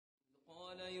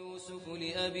يوسف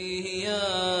لأبيه يا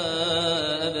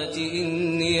أبت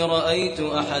إني رأيت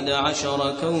أحد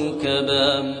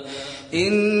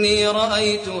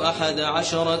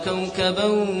عشر كوكبا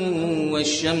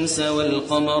والشمس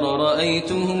والقمر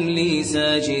رأيتهم لي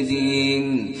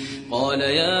ساجدين قال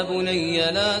يا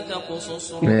بني لا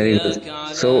تقصص رؤياك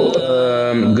على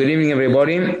good evening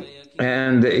everybody,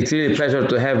 and it's really a pleasure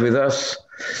to have with us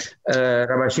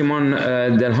Rabbi Shimon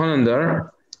Del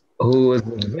Hollander, who is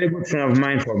a very good friend of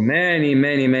mine for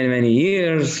many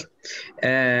years,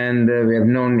 and we have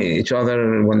known each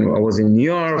other when I was in New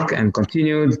York and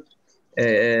continued.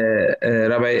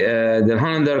 Rabbi Del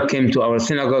Hollander came to our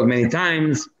synagogue many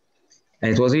times,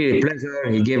 and it was really a pleasure.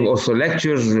 He gave also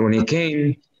lectures when he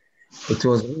came. It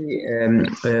was really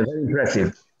very impressive.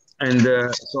 And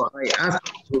so I asked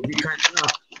him to be kind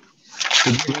enough to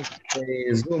give us a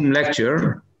Zoom lecture.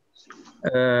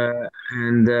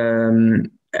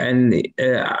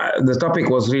 The topic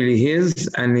was really his,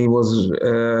 and he was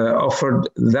offered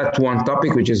that one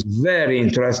topic, which is very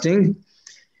interesting,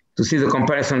 to see the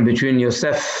comparison between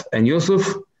Yosef and Yusuf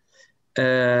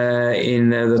in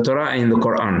the Torah and in the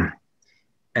Qur'an.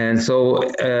 And so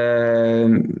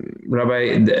Rabbi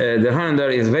Del Hollander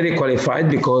is very qualified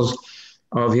because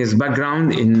of his background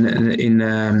in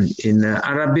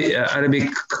Arabic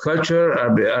culture,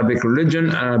 Arabic religion,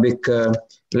 Arabic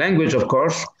language, of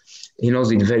course. He knows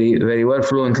it very well,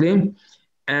 fluently.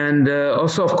 And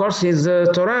also, of course, his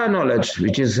Torah knowledge,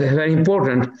 which is very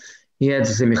important. He had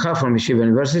Semicha from Yeshiva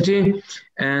University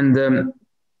and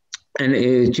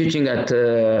teaching at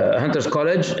Hunter's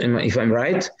College, if I'm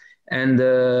right. And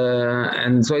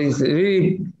so he's really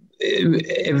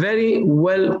a very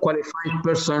well qualified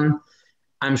person.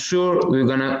 I'm sure we're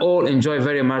going to all enjoy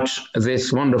very much this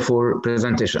wonderful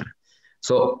presentation.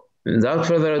 So without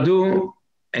further ado,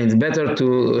 and it's better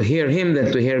to hear him than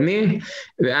to hear me,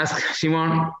 we ask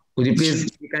Shimon, would you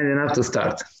please be kind enough to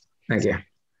start? Thank you.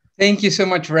 Thank you so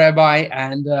much, Rabbi,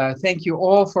 and thank you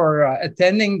all for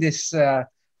attending this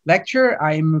lecture.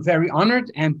 I'm very honored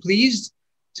and pleased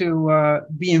to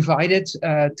be invited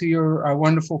to your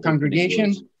wonderful congregation.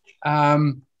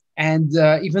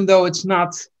 Even though it's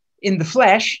not in the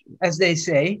flesh, as they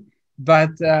say,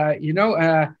 but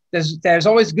there's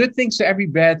always good things to every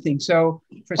bad thing. So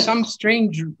for some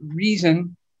strange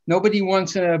reason, nobody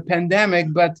wants a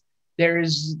pandemic, but there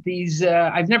is these,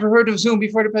 I've never heard of Zoom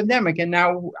before the pandemic. And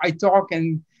now I talk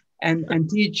and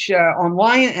teach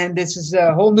online, and this is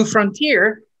a whole new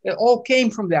frontier. It all came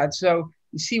from that. So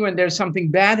you see, when there's something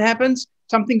bad happens,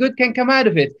 something good can come out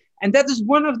of it. And that is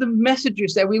one of the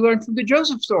messages that we learned from the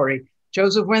Joseph story.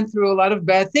 Joseph went through a lot of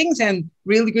bad things and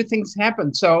really good things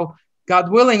happened. So God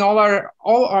willing, all our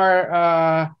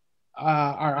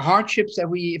hardships that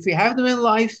if we have them in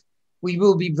life, we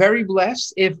will be very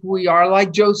blessed if we are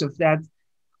like Joseph, that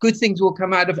good things will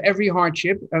come out of every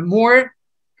hardship, more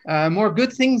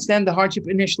good things than the hardship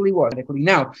initially was.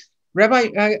 Now,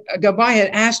 Rabbi Gabay had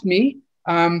asked me,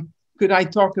 could I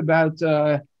talk about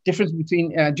difference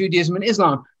between Judaism and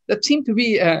Islam? That seemed to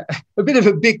be a bit of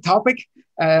a big topic.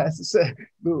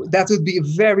 That would be a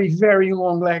very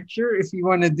long lecture if you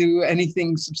want to do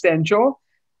anything substantial.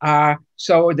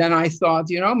 So then I thought,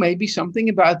 maybe something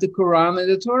about the Quran and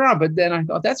the Torah, but then I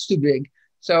thought that's too big.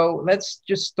 So let's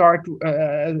just start,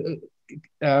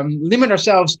 limit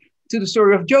ourselves to the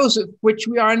story of Joseph, which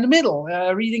we are in the middle,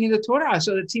 reading in the Torah.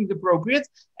 So that seemed appropriate.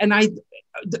 And I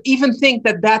even think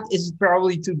that is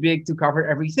probably too big to cover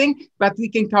everything, but we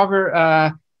can cover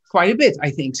quite a bit,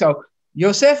 I think. So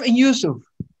Yosef and Yusuf,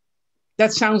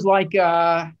 that sounds like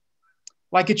a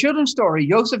children's story.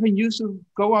 Yosef and Yusuf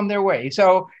go on their way.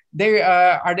 So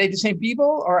are they the same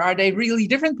people, or are they really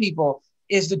different people?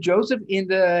 Is the Joseph in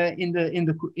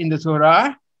the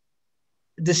Torah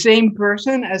the same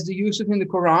person as the Yusuf in the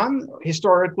Quran?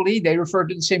 Historically, they refer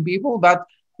to the same people, but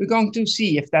we're going to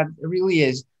see if that really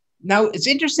is. Now, it's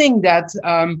interesting that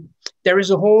there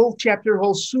is a whole chapter,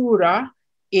 whole surah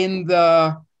in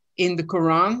the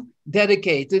Quran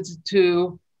dedicated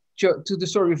to the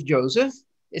story of Joseph.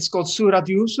 It's called Surat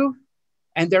Yusuf,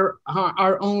 and there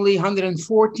are only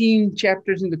 114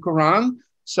 chapters in the Quran.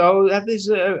 So that is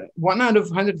 1 out of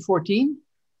 114,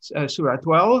 Surah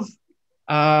 12.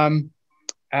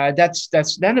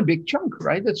 That's then a big chunk,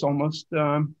 right? That's almost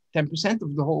 10%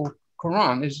 of the whole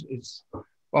Quran.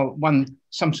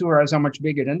 Some surahs are much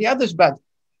bigger than the others, but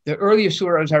the earlier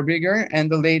surahs are bigger,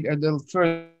 and the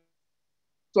first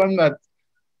one, but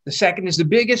the second is the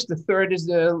biggest, the third is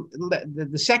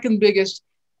the second biggest,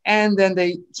 and then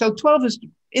 12 is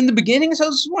in the beginning, so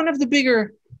it's one of the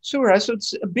bigger surahs, so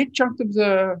it's a big chunk of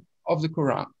the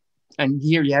Quran. And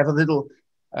here you have a little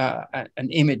an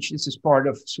image. This is part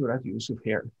of Surah Yusuf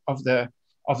here, of the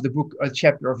book,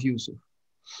 chapter of Yusuf.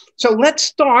 So let's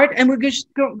start, and we're just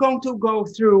going to go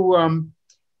through,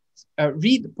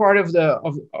 read part of the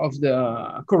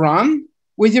Quran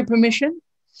with your permission,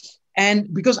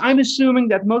 and because I'm assuming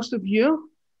that most of you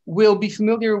will be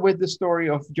familiar with the story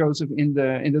of Joseph in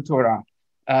the Torah.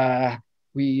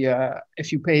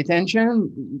 If you pay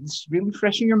attention, it's really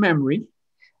fresh in your memory.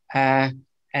 And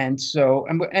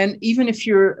even if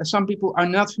some people are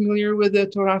not familiar with the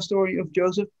Torah story of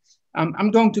Joseph,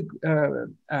 I'm going to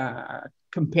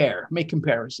make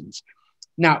comparisons.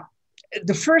 Now,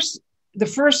 the first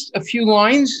few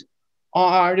lines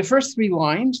the first 3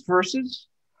 verses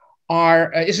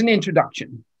is an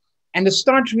introduction, and it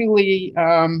starts really,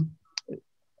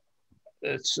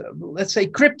 let's say,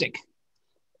 cryptic.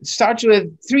 It starts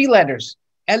with 3 letters,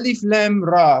 Alif Lam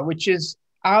Ra, which is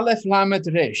Aleph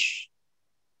Lamet Resh.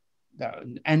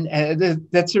 And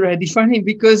that's already funny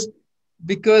because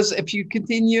if you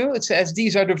continue, it says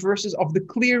these are the verses of the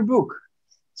clear book.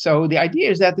 So the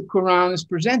idea is that the Quran is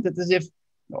presented as if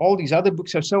all these other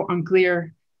books are so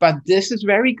unclear, but this is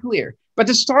very clear. But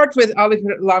to start with Aleph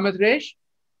Lamed Resh,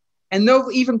 and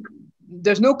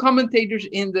there's no commentators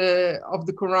of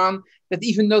the Quran that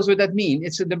even knows what that means.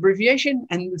 It's an abbreviation,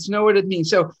 and it's know what it means.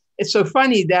 So it's so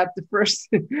funny that the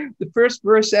first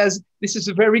verse says this is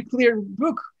a very clear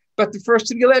book, but the first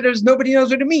 3 letters nobody knows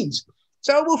what it means.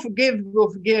 So we'll forgive.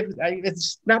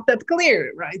 It's not that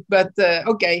clear, right? But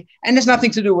okay, and there's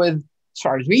nothing to do with, as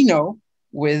far as we know,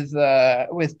 with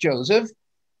Joseph.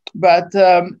 But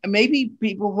maybe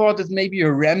people thought it may be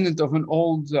a remnant of an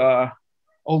old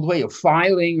way of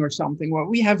filing or something. Well,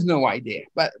 we have no idea.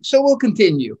 But so we'll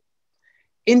continue.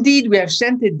 Indeed, we have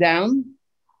sent it down.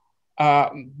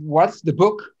 What's the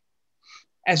book?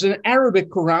 As an Arabic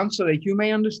Quran, so that you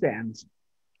may understand.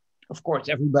 Of course,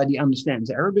 everybody understands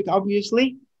Arabic,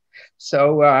 obviously.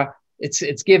 So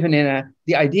it's given in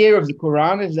the idea of the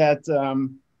Quran is that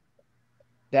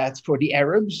that's for the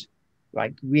Arabs.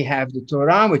 Like we have the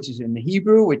Torah, which is in the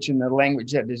Hebrew, which in a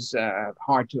language that is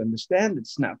hard to understand.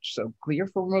 It's not so clear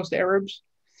for most Arabs.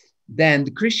 Then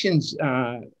the Christians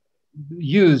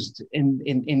used in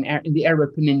the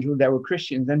Arab Peninsula, there were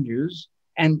Christians and Jews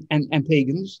and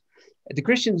pagans. The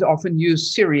Christians often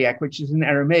use Syriac, which is an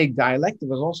Aramaic dialect. It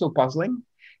was also puzzling.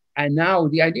 And now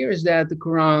the idea is that the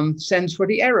Quran sends for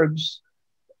the Arabs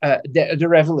the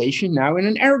revelation now in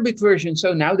an Arabic version,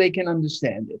 so now they can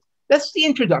understand it. That's the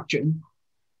introduction.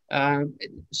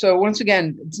 So once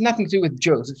again, it's nothing to do with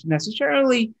Joseph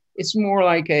necessarily. It's more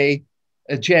like a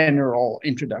general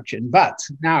introduction. But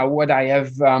now what I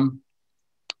have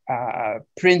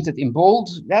printed in bold,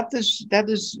 that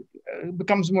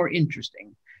becomes more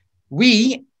interesting.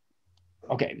 The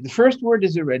first word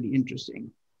is already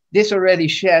interesting. This already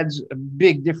sheds a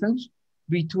big difference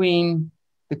between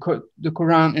the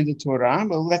Quran and the Torah.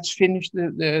 Well, let's finish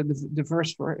the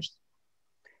verse first.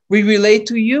 We relate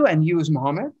to you, and you as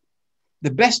Muhammad, the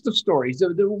best of stories,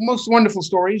 the most wonderful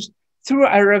stories, through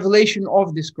a revelation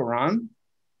of this Quran,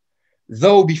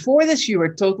 though before this you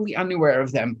were totally unaware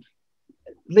of them.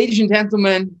 Ladies and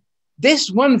gentlemen,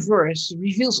 this one verse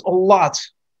reveals a lot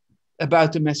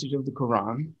about the message of the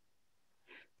Quran.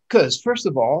 Because, first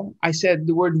of all, I said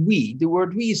the word we. The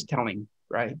word we is telling,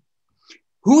 right?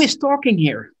 Who is talking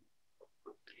here?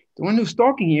 The one who's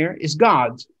talking here is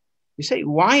God. You say,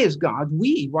 why is God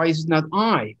we? Why is it not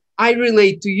I? I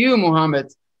relate to you,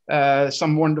 Muhammad,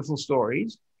 some wonderful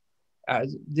stories.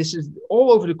 This is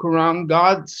all over the Quran,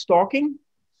 God's talking.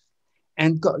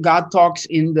 And God talks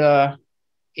in the,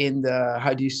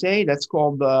 how do you say? That's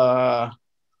called the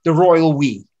royal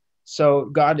we. So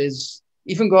God is,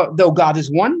 though God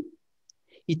is one,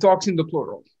 he talks in the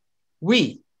plural.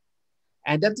 We.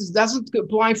 And that doesn't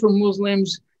apply for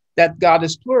Muslims that God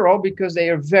is plural, because they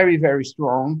are very, very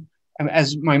strong.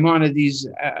 As Maimonides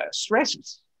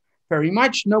stresses very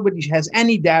much, nobody has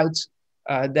any doubt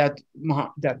that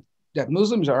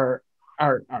Muslims are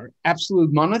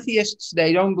absolute monotheists.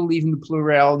 They don't believe in the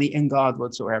plurality in God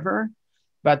whatsoever.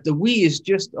 But the we is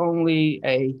just only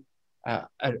a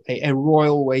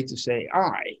royal way to say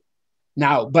I.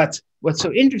 Now, but what's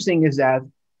so interesting is that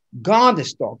God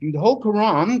is talking. The whole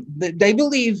Quran, they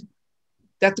believe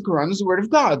that the Quran is the word of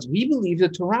God. We believe the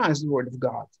Torah is the word of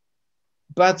God.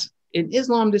 But in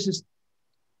Islam, this is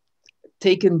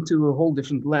taken to a whole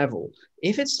different level.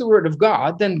 If it's the word of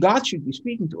God, then God should be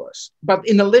speaking to us, but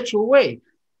in a literal way.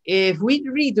 If we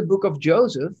read the book of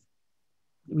Joseph,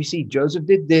 we see Joseph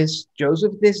did this,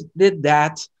 Joseph did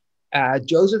that.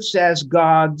 Joseph says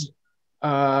God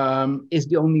is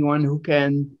the only one who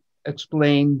can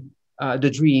explain the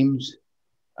dreams.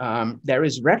 there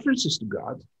is references to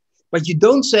God, but you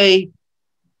don't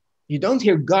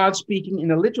hear God speaking in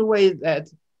a literal way that,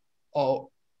 oh,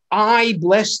 I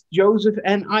blessed Joseph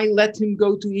and I let him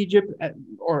go to Egypt,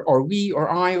 or we, or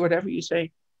I, whatever you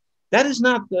say. That is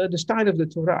not the style of the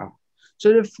Torah.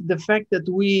 So the fact that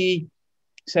we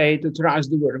say the Torah is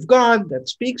the word of God that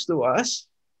speaks to us,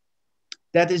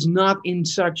 that is not in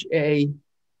such a,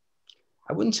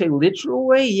 I wouldn't say literal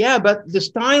way. Yeah, but the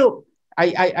style,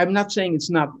 I'm not saying it's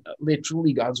not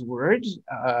literally God's word,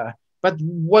 but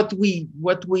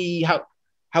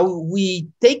how we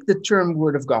take the term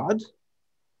word of God,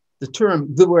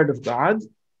 the word of God,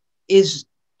 is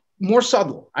more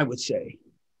subtle, I would say.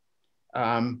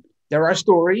 There are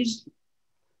stories,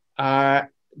 but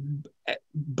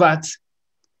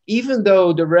even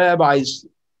though the rabbis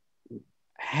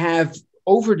have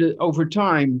over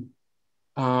time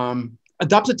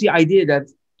adopted the idea that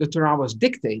the Torah was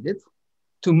dictated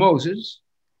to Moses,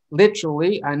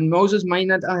 literally, and Moses might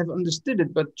not have understood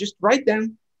it, but just write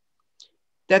down.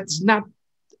 That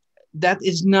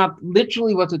is not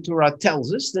literally what the Torah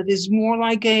tells us. That is more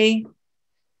like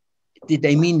did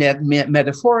they mean that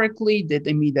metaphorically? Did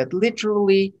they mean that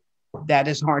literally? That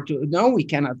is hard to know. We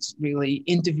cannot really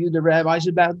interview the rabbis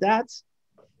about that.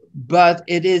 But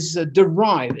it is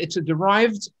derived. It's a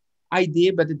derived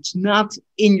idea, but it's not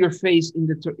in your face in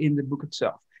the book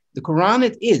itself. The Quran,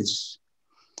 it is.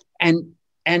 And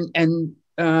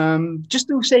just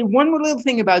to say one more little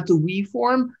thing about the we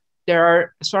form, there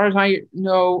are, as far as I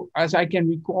know, as I can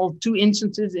recall, 2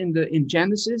 instances in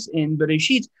Genesis, in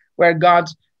Bereshit, where God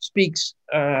speaks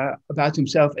about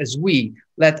himself as we.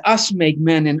 Let us make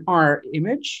man in our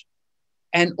image.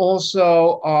 And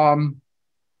also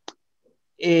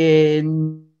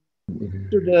in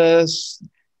the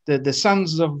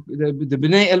sons of the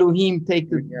Bnei Elohim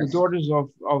take the daughters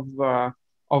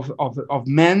of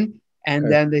men,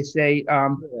 and then they say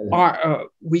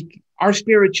our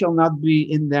spirit shall not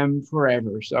be in them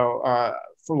forever. So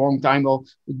for a long time,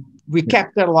 we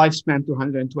kept their lifespan to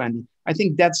 120. I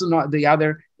think that's not the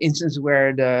other instance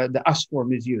where the us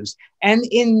form is used. And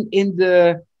in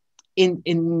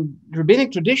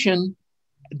rabbinic tradition,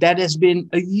 that has been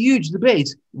a huge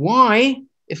debate. Why,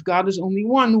 if God is only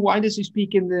one, why does he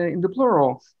speak in the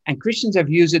plural? And Christians have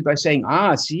used it by saying,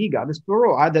 see, God is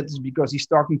plural. That is because he's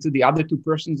talking to the other 2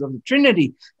 persons of the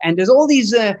Trinity. And there's all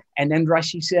these, and then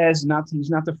Rashi says, he's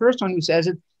not the first one who says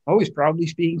it. Oh, he's probably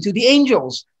speaking to the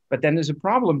angels. But then there's a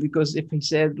problem, because if he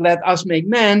said, let us make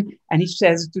man, and he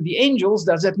says it to the angels,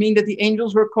 does that mean that the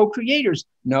angels were co-creators?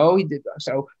 No, he did.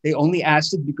 So they only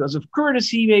asked it because of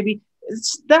courtesy, maybe.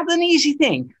 It's not an easy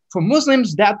thing. For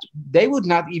Muslims, that they would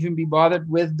not even be bothered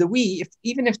with the we,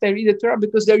 even if they read the Torah,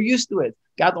 because they're used to it.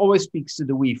 God always speaks to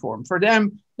the we form. For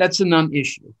them, that's a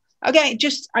non-issue. Okay,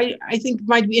 I think it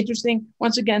might be interesting.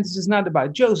 Once again, this is not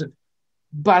about Joseph,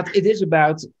 but it is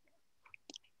about,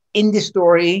 in this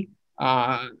story,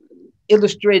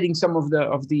 illustrating some of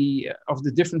the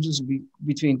differences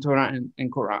between Torah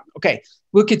and Qur'an. Okay,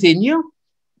 we'll continue.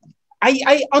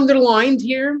 I underlined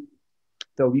here,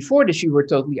 though before this you were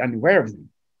totally unaware of them.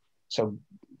 So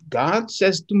God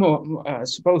says to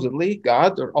supposedly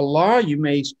God or Allah, you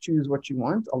may choose what you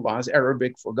want. Allah is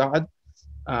Arabic for God.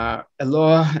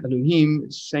 Allah,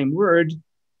 Elohim, same word.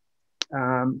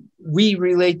 We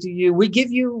relate to you.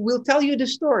 We'll tell you the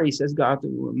story, says God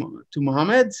to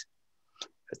Muhammad,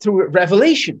 through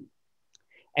revelation.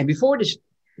 And before this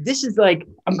is like,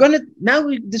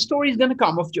 the story is going to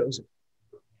come of Joseph.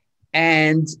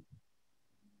 And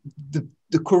the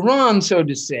Quran, so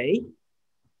to say,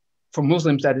 for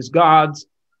Muslims, that is God.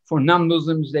 For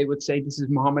non-Muslims, they would say this is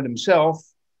Muhammad himself.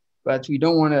 But we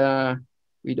don't want to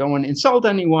insult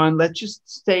anyone. Let's just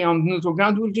stay on neutral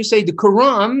ground. We'll just say the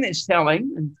Quran is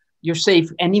telling, and you're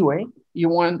safe anyway. You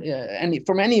want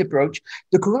from any approach.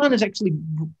 The Quran is actually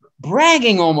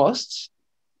bragging almost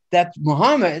that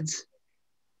Muhammad,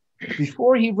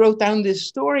 before he wrote down this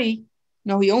story,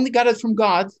 no, he only got it from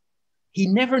God. He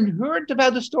never heard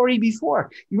about the story before.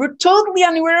 You were totally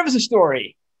unaware of the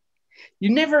story.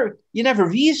 You never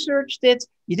researched it.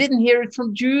 You didn't hear it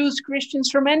from Jews,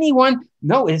 Christians, from anyone.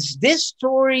 No, this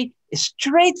story is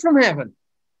straight from heaven.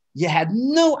 You had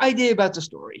no idea about the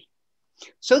story.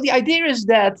 So the idea is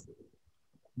that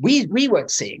we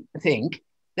would think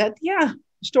that, the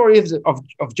story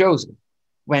of Joseph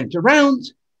went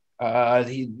around.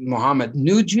 Muhammad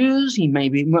knew Jews. He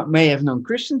may have known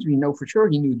Christians. We know for sure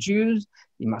he knew Jews.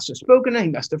 He must have spoken it. He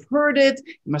must have heard it.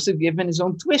 He must have given his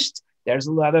own twist. There's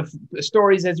a lot of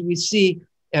stories as we see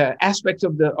aspects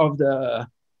of the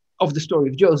story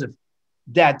of Joseph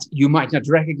that you might not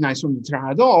recognize from the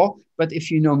Torah at all. But if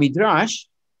you know Midrash,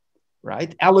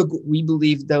 right? We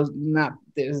believe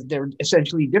they're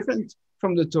essentially different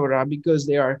from the Torah because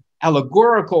they are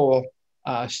allegorical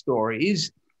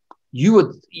stories. You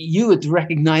would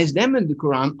recognize them in the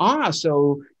Quran.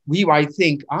 So we might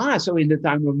think, so in the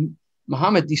time of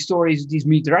Muhammad, these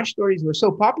Midrash stories were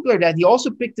so popular that he also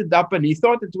picked it up and he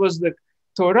thought it was the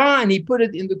Torah and he put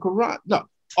it in the Quran. No,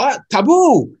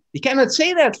 taboo. You cannot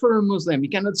say that for a Muslim. You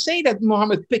cannot say that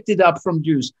Muhammad picked it up from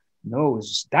Jews. No,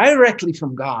 it's directly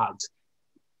from God,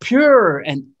 pure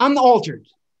and unaltered.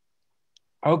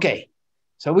 Okay,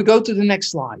 so we go to the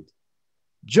next slide.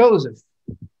 Joseph.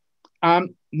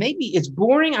 Maybe it's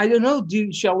boring. I don't know.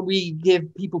 Shall we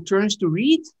give people turns to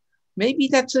read? Maybe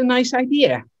that's a nice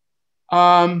idea.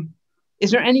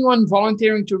 Is there anyone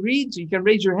volunteering to read? So you can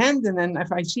raise your hand, and then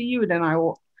if I see you, then I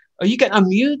will. Or you can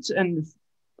unmute. And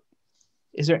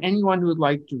is there anyone who would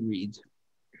like to read?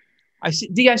 I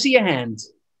see a hand?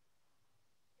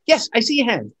 Yes, I see a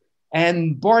hand.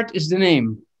 And Bart is the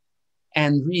name,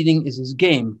 and reading is his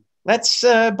game. Let's,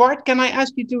 Bart, can I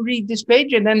ask you to read this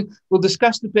page, and then we'll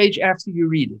discuss the page after you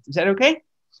read it. Is that okay?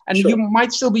 And sure. You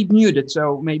might still be muted,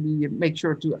 so maybe make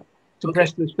sure to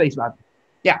press the space button.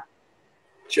 Yeah.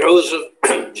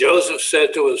 Joseph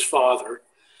said to his father,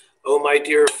 "Oh, my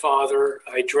dear father,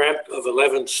 I dreamt of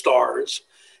 11 stars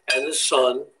and the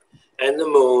sun and the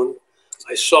moon.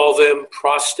 I saw them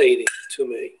prostrating to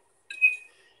me."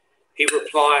 He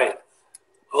replied,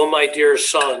 "Oh, my dear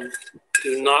son,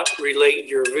 do not relate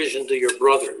your vision to your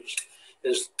brothers,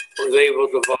 or they will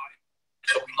devise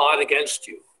a plot against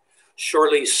you.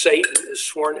 Surely Satan is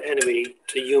sworn enemy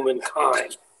to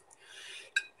humankind.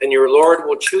 And your Lord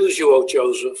will choose you, O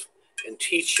Joseph, and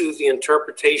teach you the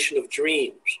interpretation of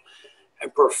dreams,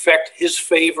 and perfect his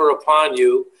favor upon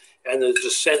you and the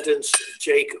descendants of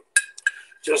Jacob,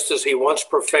 just as he once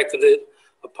perfected it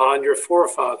upon your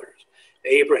forefathers,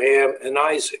 Abraham and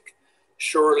Isaac.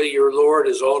 Surely your Lord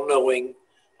is all-knowing,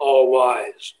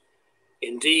 all-wise.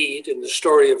 Indeed, in the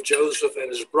story of Joseph and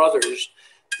his brothers,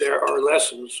 there are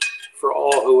lessons for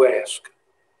all who ask."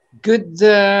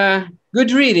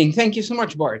 Good reading. Thank you so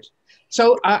much, Bart.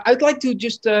 So I'd like to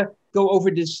just go over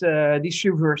these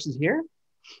few verses here.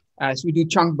 As we do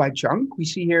chunk by chunk, we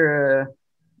see here,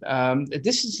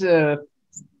 this is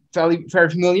very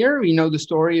familiar. We know the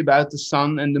story about the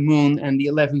sun and the moon and the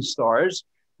 11 stars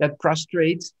that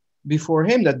prostrate before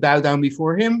him, that bow down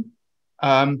before him.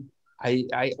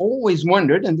 I always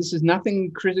wondered, and this is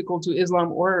nothing critical to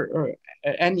Islam or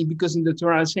any, because in the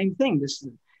Torah, same thing.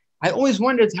 I always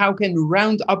wondered, how can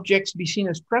round objects be seen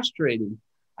as prostrating?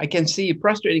 I can see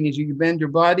prostrating as you bend your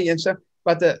body and stuff,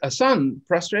 but a sun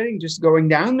prostrating, just going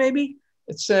down, maybe?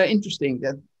 It's interesting.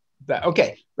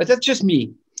 Okay, but that's just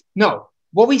me. No,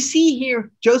 what we see here,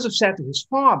 Joseph said to his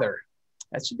father.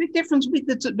 That's a big difference with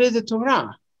the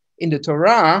Torah. In the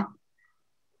Torah,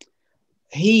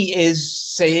 he is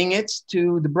saying it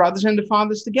to the brothers and the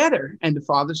fathers together. And the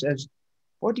father says,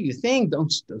 "What do you think?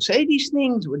 Don't say these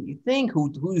things. What do you think? Who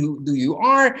do you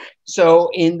are?" So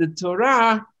in the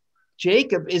Torah,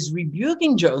 Jacob is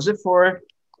rebuking Joseph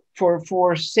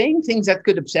for saying things that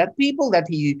could upset people, that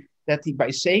he by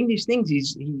saying these things,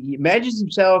 he imagines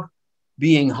himself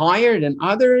being higher than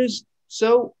others.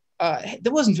 So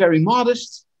that wasn't very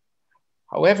modest.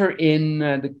 However, in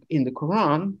the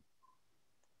Quran,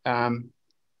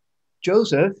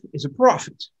 Joseph is a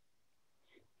prophet.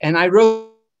 And I wrote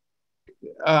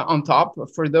on top,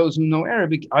 for those who know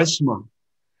Arabic, Isma.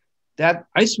 That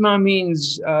Isma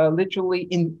means literally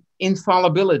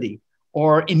infallibility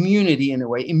or immunity in a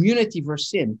way, immunity for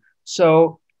sin.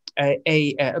 So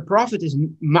a prophet is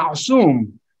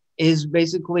ma'soom, is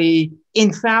basically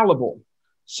infallible.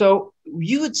 So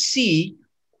you would see,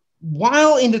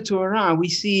 while in the Torah, we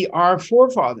see our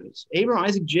forefathers, Abraham,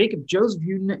 Isaac, Jacob, Joseph,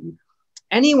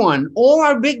 anyone, all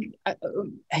our big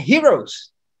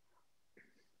heroes.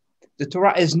 The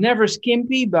Torah is never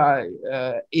skimpy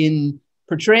in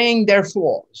portraying their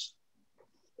flaws.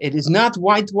 It is not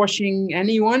whitewashing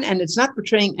anyone, and it's not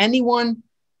portraying anyone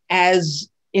as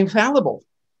infallible.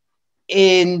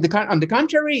 On the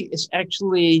contrary, it's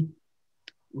actually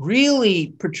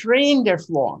really portraying their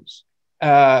flaws.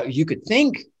 You could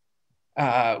think,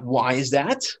 why is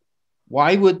that?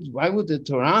 Why would the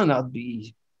Torah not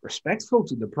be respectful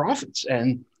to the prophets,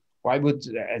 and why would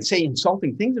say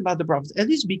insulting things about the prophets? It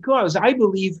is because I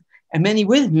believe, and many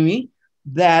with me,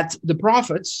 that the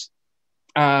prophets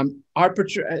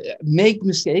make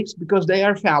mistakes because they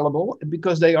are fallible,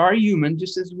 because they are human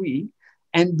just as we,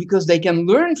 and because they can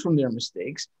learn from their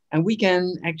mistakes, and we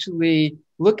can actually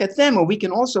look at them, or we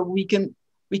can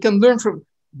learn from.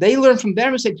 They learn from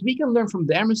their mistakes. We can learn from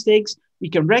their mistakes. We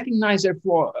can recognize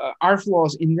our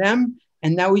flaws in them,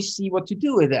 And now we see what to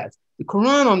do with that. The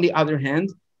Quran, on the other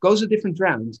hand, goes a different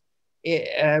route.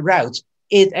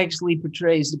 It actually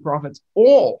portrays the prophets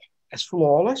all as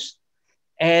flawless,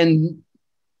 and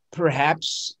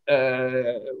perhaps,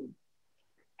 and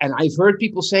I've heard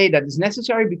people say that it's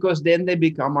necessary because then they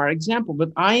become our example.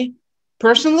 But I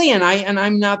personally,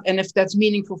 I'm not, and if that's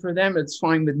meaningful for them, it's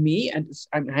fine with me, and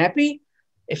I'm happy.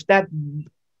 If that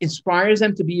inspires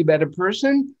them to be a better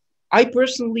person, I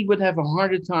personally would have a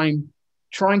harder time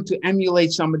trying to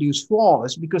emulate somebody who's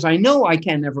flawless, because I know I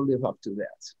can never live up to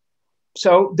that.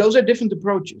 So those are different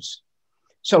approaches.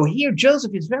 So here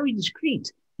Joseph is very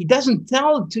discreet. He doesn't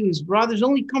tell to his brothers,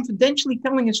 only confidentially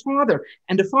telling his father.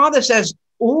 And the father says,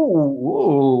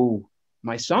 oh,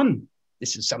 my son,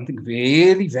 this is something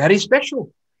very, very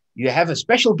special. You have a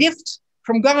special gift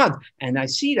from God. And I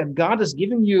see that God has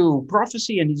given you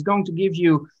prophecy, and he's going to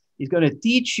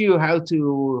teach you how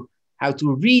to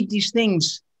read these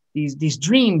things, these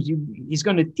dreams. He's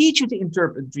going to teach you to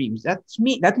interpret dreams. That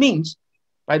means,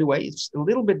 by the way, it's a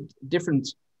little bit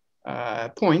different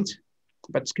point,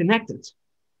 but it's connected.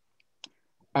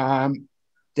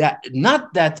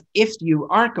 Not that if you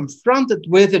are confronted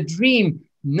with a dream,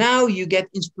 now you get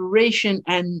inspiration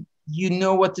and you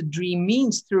know what the dream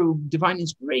means through divine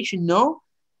inspiration. No,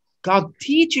 God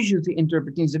teaches you to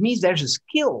interpret things. That means there's a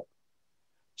skill.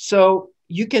 So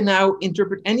you can now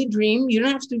interpret any dream. You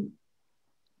don't have to,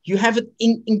 you have it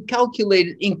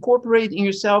incorporated in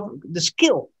yourself, the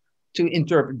skill to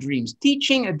interpret dreams.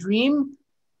 Teaching a dream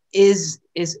is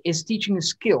teaching a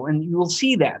skill, and you will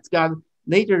see that God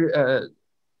later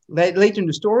in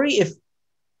the story, if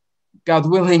God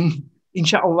willing,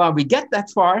 inshallah, we get that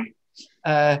far,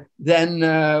 then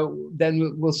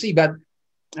we'll see. But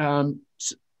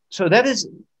so that is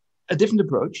a different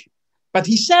approach. But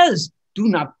he says, do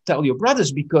not tell your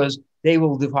brothers, because they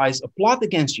will devise a plot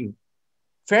against you.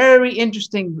 Very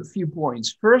interesting few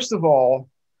points. First of all,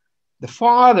 the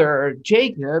father,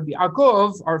 Jacob,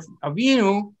 Yaakov, or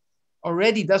Avinu,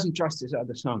 already doesn't trust his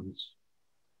other sons.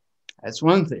 That's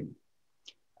one thing.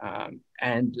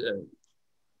 And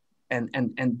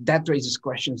that raises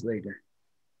questions later.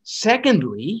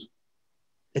 Secondly,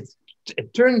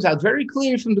 it turns out very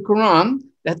clear from the Quran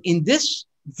that in this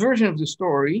version of the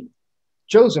story,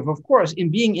 Joseph, of course, in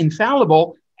being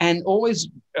infallible and always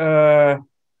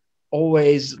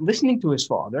listening to his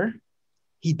father,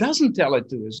 he doesn't tell it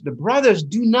to us. The brothers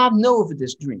do not know of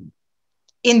this dream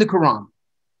in the Quran.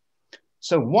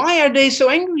 So why are they so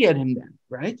angry at him then,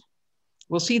 right?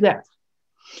 We'll see that.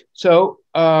 So,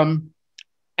 and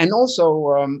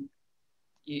also,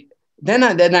 then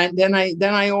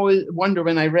I always wonder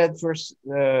when I read verse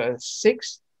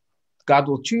 6, God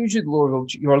will choose you,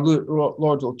 your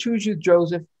Lord will choose you,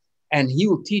 Joseph, and he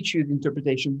will teach you the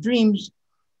interpretation of dreams,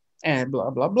 and blah,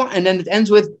 blah, blah. And then it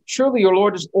ends with, surely your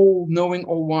Lord is all-knowing,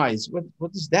 all-wise.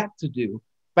 What is that to do?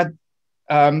 But,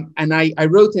 and I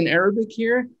wrote in Arabic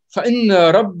here, فَإِنَّ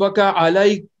رَبَّكَ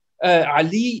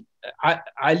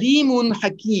alimun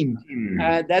hakim.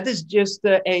 That is just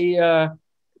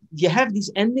you have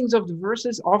these endings of the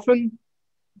verses often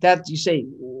that you say,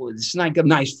 oh, it's like a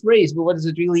nice phrase, but what does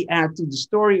it really add to the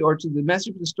story or to the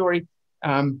message of the story?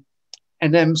 And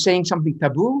then saying something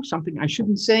taboo, something I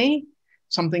shouldn't say,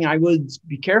 something I would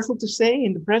be careful to say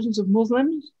in the presence of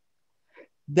Muslims,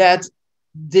 that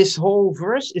this whole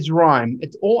verse is rhyme.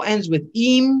 It all ends with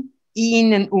im,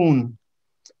 in, and un.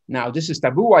 Now, this is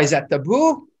taboo. Why is that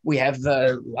taboo? We have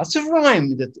lots of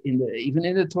rhyme that even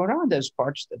in the Torah, there's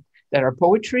parts that are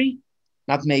poetry,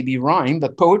 not maybe rhyme,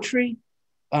 but poetry.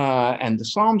 And the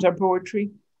Psalms are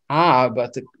poetry.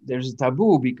 But there's a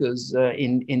taboo because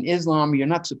in Islam, you're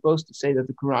not supposed to say that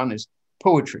the Quran is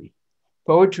poetry.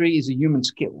 Poetry is a human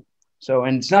skill. So,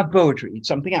 and it's not poetry, it's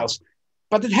something else.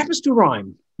 But it happens to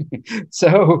rhyme.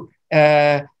 So,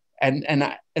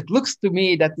 it looks to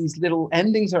me that these little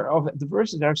endings of the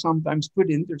verses are sometimes put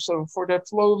in there, so for the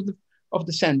flow of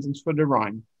the sentence, for the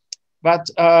rhyme. But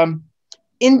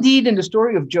indeed, in the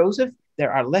story of Joseph,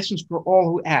 there are lessons for all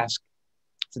who ask.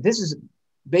 So this is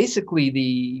basically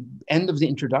the end of the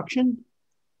introduction.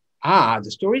 The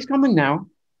story is coming now.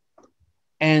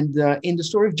 And in the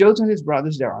story of Joseph and his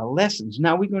brothers, there are lessons.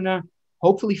 Now we're going to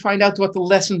hopefully find out what the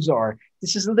lessons are.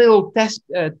 This is a little test,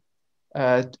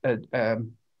 how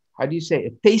do you say,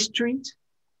 a taste treat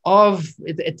of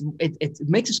it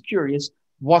makes us curious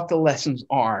what the lessons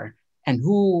are and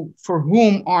for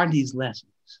whom are these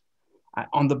lessons.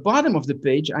 On the bottom of the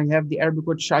page, I have the Arabic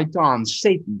word shaitan,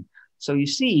 Satan. So you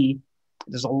see,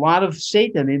 there's a lot of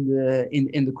Satan in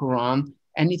the Quran.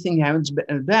 Anything that happens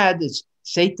bad,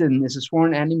 Satan is a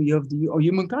sworn enemy of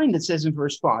humankind. It says in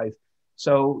verse 5.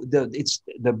 So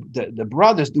the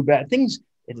brothers do bad things.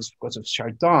 It is because of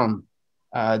Shaitan.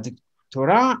 The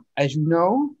Torah, as you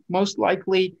know, most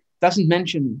likely doesn't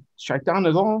mention Shaitan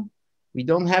at all. We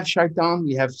don't have Shaitan.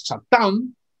 We have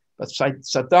Satan. But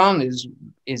Satan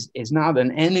is not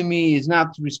an enemy, is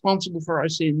not responsible for our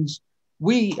sins.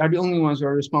 We are the only ones who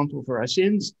are responsible for our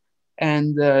sins.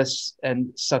 And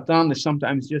Satan is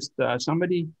sometimes just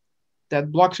somebody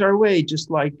that blocks our way,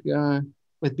 just like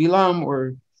with Bilam,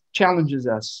 or challenges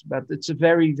us. But it's a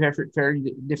very, very, very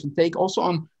different take also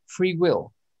on free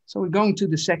will. So we're going to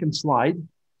the second slide.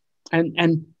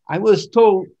 And I was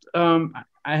told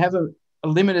I have a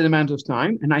limited amount of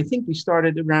time. And I think we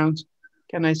started around,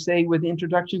 can I say, with the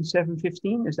introduction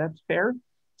 7:15? Is that fair?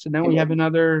 So then we have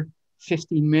another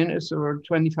 15 minutes or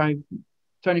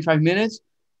 25 minutes.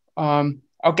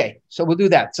 Okay, so we'll do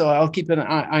that. So I'll keep an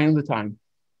eye on the time.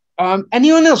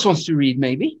 Anyone else wants to read,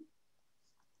 maybe?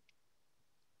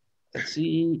 Let's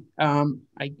see.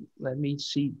 Let me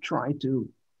see, try to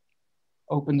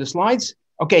open the slides.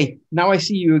 Okay, now I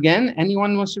see you again.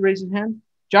 Anyone wants to raise his hand?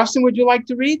 Justin, would you like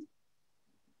to read?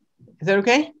 Is that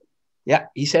okay? Yeah,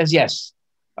 he says yes.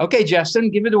 Okay,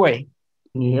 Justin, give it away.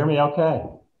 Can you hear me okay?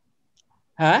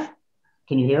 Huh?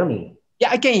 Can you hear me?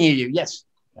 Yeah, I can hear you, yes.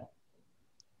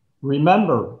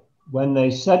 Remember when they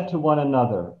said to one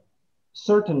another,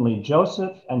 certainly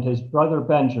Joseph and his brother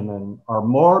Benjamin are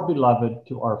more beloved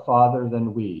to our father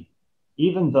than we,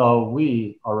 even though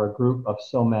we are a group of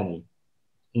so many.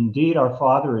 Indeed, our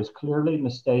father is clearly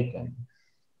mistaken.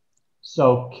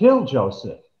 So kill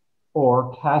Joseph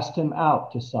or cast him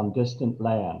out to some distant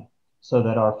land, so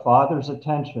that our father's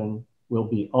attention will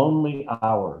be only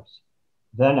ours.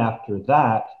 Then after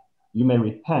that, you may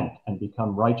repent and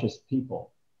become righteous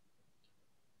people.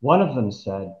 One of them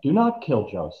said, do not kill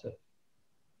Joseph,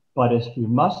 but if you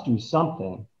must do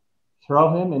something,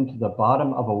 throw him into the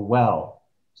bottom of a well,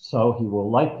 so he will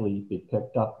likely be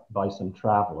picked up by some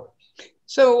travelers.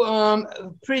 So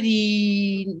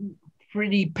pretty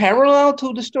parallel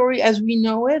to the story as we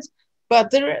know it, but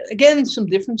there are again some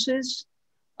differences.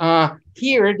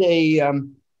 Here they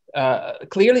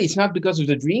clearly it's not because of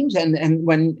the dreams, and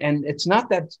it's not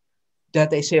that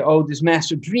they say, oh, this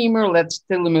master dreamer, let's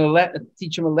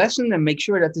teach him a lesson and make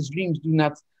sure that his dreams do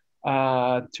not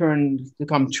turn to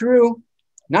come true.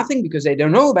 Nothing, because they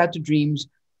don't know about the dreams.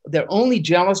 They're only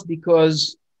jealous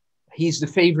because he's the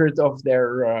favorite of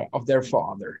their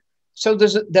father. So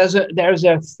there's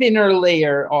a thinner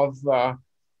layer of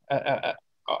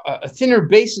a thinner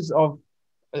basis of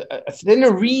a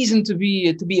thinner reason to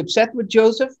be upset with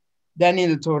Joseph than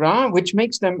in the Torah, which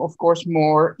makes them, of course,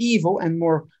 more evil and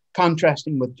more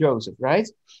contrasting with Joseph, right?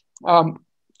 And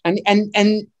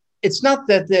it's not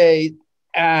that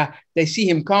they see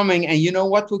him coming and you know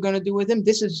what we're going to do with him.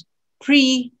 This is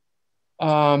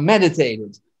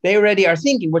meditated. They already are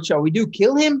thinking, what shall we do?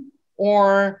 Kill him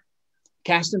or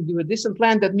cast him to a distant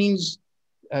land? That means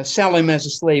sell him as a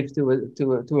slave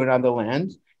to another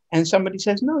land. And somebody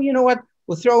says, no, you know what?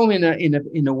 We'll throw him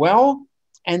in a well,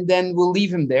 and then we'll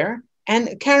leave him there. And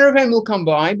a caravan will come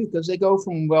by because they go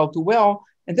from well to well,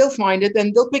 and they'll find it,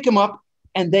 and they'll pick him up,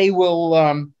 and they will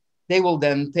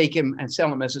then take him and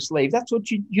sell him as a slave. That's what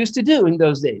you used to do in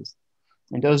those days.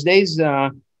 In those days,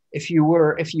 if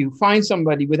you find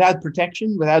somebody without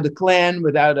protection, without a clan,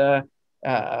 without a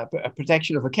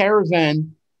protection of a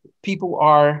caravan, people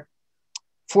are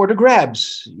for the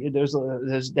grabs. There was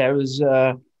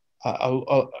a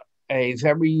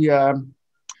very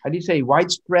how do you say,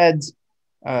 widespread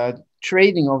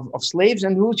trading of slaves.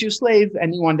 And who's your slave?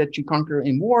 Anyone that you conquer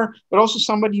in war, but also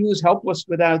somebody who is helpless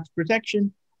without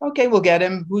protection. Okay, we'll get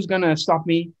him. Who's going to stop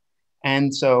me?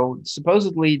 And so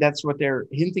supposedly that's what they're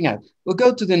hinting at. We'll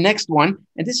go to the next one.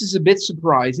 And this is a bit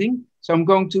surprising. So I'm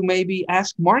going to maybe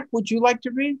ask Mark, would you like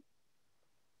to read?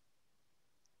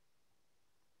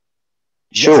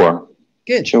 Sure.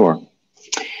 Good. Sure.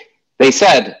 They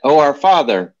said, "Oh, our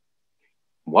father,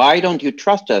 why don't you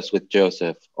trust us with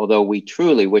Joseph, although we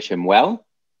truly wish him well?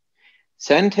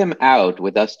 Send him out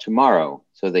with us tomorrow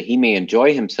so that he may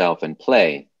enjoy himself and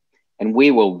play, and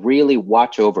we will really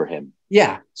watch over him."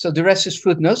 Yeah, so the rest is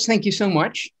footnotes. Thank you so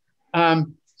much.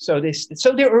 So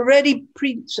they're already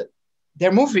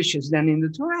they're more vicious than in the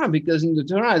Torah, because in the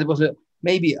Torah there was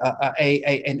maybe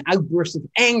an outburst of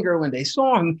anger when they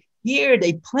saw him. Here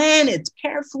they plan it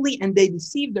carefully and they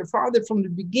deceived their father from the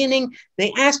beginning.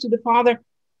 They asked to the father,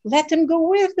 let him go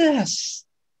with us,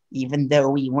 even though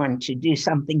we want to do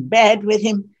something bad with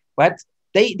him. But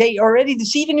they already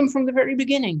deceiving him from the very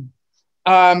beginning.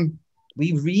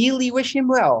 We really wish him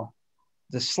well.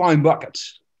 The slime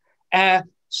buckets.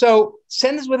 So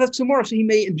send us with us tomorrow so he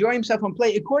may enjoy himself and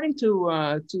play. According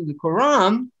to the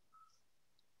Quran,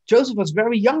 Joseph was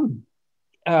very young.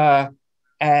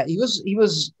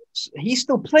 He's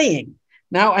still playing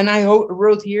now. And I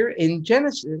wrote here in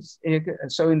Genesis,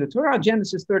 so in the Torah,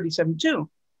 Genesis 37:2.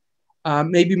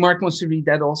 Maybe Mark wants to read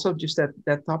that also, just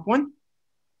that top one.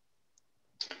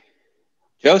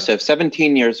 Joseph,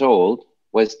 17 years old,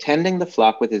 was tending the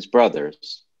flock with his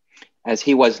brothers, as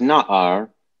he was Na'ar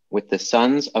with the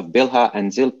sons of Bilhah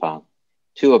and Zilpah,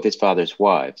 two of his father's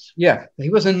wives. Yeah, he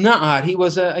was a Na'ar. He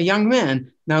was a young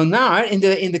man. Now, Na'ar,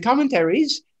 in the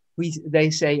commentaries, they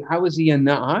say, how is he a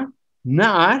Na'ar?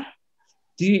 Na'ar,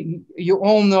 you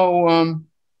all know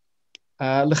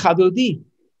L'chadodi.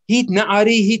 Hit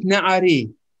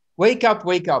Na'ari. Wake up,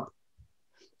 wake up.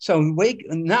 So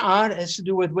Na'ar has to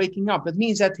do with waking up. It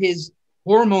means that his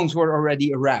hormones were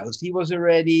already aroused. He was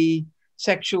already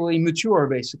sexually mature,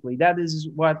 basically. That is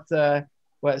what.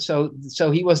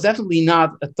 So he was definitely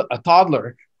not a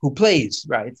toddler who plays,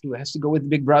 right? Who has to go with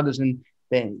big brothers and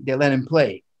they let him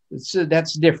play. So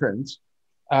that's different.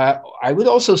 I would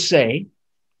also say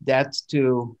that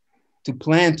to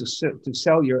plan to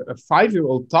sell a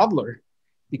 5-year-old toddler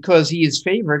because he is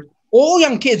favored. All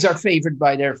young kids are favored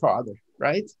by their father,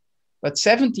 right? But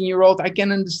 17-year-old, I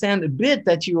can understand a bit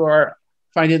that you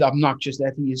find it obnoxious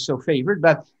that he is so favored.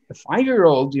 But a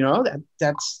 5-year-old,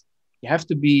 that's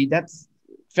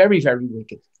very, very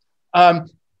wicked.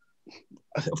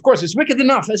 Of course, it's wicked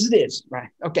enough as it is, right?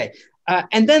 Okay.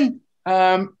 And then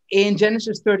in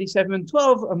Genesis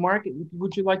 37:12, Mark,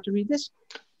 would you like to read this?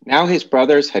 Now his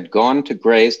brothers had gone to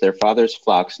graze their father's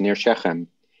flocks near Shechem.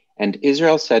 And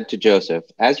Israel said to Joseph,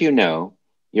 as you know,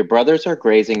 your brothers are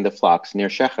grazing the flocks near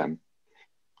Shechem.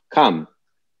 Come,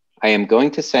 I am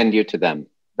going to send you to them.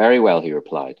 Very well, he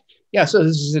replied. Yeah, so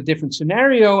this is a different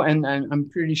scenario, and I'm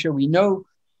pretty sure we know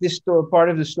this part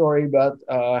of the story, but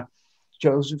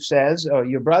Joseph says,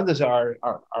 your brothers are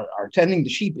tending the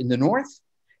sheep in the north,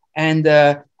 and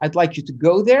I'd like you to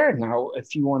go there. Now,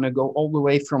 if you want to go all the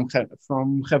way from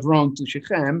Hebron to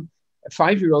Shechem, a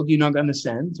 5-year-old you're not going to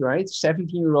send, right?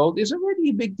 17-year-old is already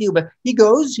a big deal, but he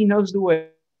goes, he knows the way,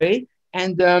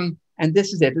 and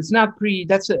this is it. It's not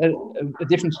that's a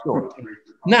different story.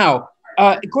 Now,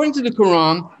 according to the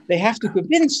Quran, they have to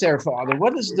convince their father.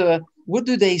 What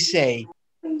do they say?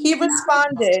 He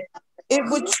responded, it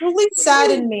would truly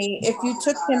sadden me if you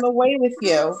took him away with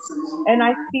you, and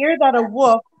I fear that a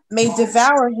wolf may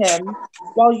devour him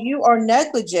while you are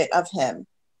negligent of him.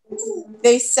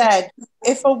 They said,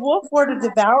 if a wolf were to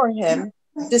devour him,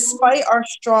 despite our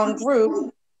strong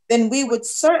group, then we would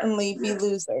certainly be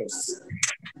losers.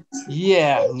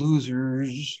 Yeah,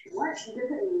 losers.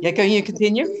 Yeah, can you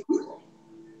continue?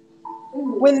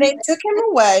 When they took him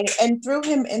away and threw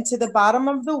him into the bottom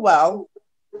of the well,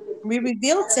 we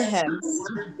revealed to him,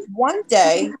 one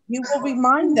day you will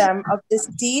remind them of this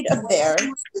deed of theirs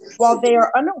while they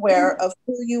are unaware of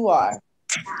who you are.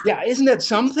 Yeah, isn't that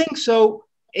something? So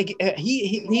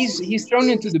he's thrown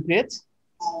into the pit,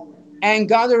 and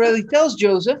God already tells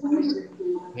Joseph,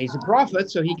 he's a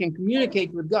prophet, so he can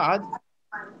communicate with God.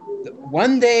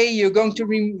 One day you're going to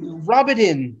rub it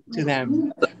in to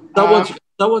them.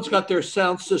 Someone's got their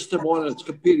sound system on and it's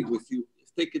competing with you.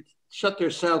 If they could shut their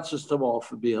sound system off,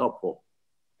 it'd be helpful.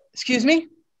 Excuse me?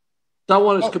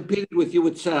 Someone is competing with you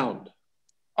with sound.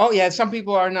 Oh, yeah, some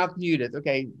people are not muted.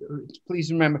 Okay,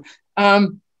 please remember.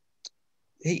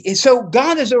 So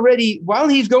God is already, while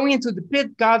he's going into the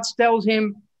pit, God tells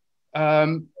him,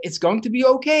 it's going to be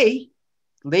okay.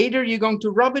 Later, you're going to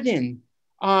rub it in.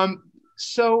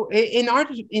 So in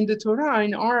the Torah,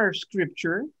 in our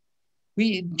scripture,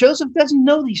 Joseph doesn't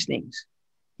know these things.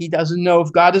 He doesn't know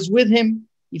if God is with him,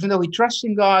 even though he trusts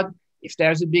in God, if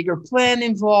there's a bigger plan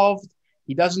involved.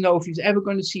 He doesn't know if he's ever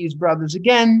going to see his brothers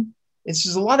again. This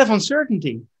is a lot of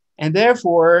uncertainty. And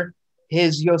therefore,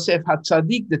 his Yosef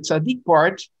HaTzadik, the Tzadik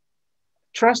part,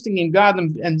 trusting in God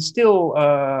and still,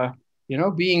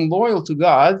 being loyal to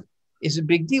God is a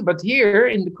big deal. But here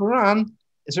in the Quran,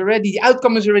 the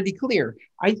outcome is already clear.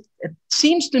 It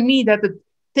seems to me that it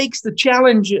takes the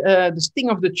challenge, the sting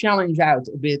of the challenge out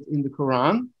a bit in the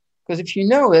Quran, because if you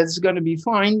know it's going to be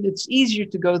fine, it's easier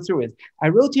to go through it. I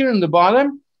wrote here on the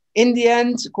bottom, in the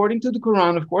end, according to the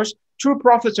Quran, of course, true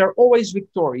prophets are always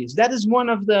victorious. That is one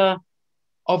of the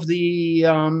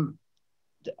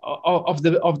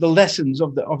lessons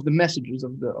of the messages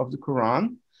of the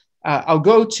Quran. I'll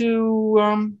go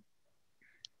to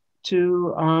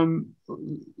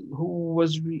who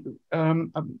was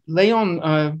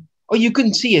Leon. You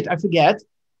couldn't see it. I forget.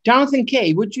 Jonathan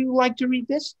K. Would you like to read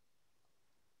this?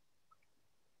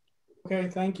 Okay,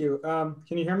 thank you.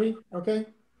 Can you hear me? Okay.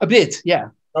 A bit, yeah.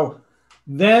 Oh,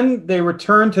 then they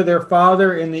returned to their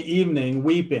father in the evening,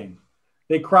 weeping.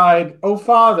 They cried, "Oh,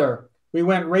 father, we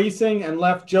went racing and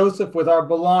left Joseph with our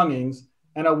belongings,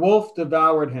 and a wolf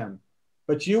devoured him.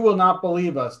 But you will not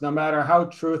believe us, no matter how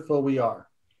truthful we are."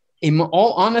 In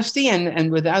all honesty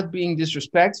and without being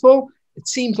disrespectful, it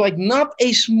seems like not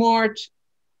a smart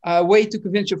way to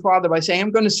convince your father by saying,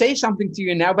 "I'm going to say something to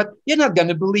you now, but you're not going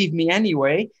to believe me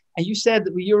anyway. And you said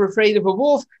that you're afraid of a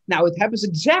wolf. Now it happens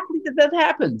exactly that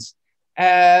happens.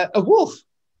 A wolf.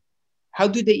 How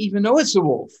do they even know it's a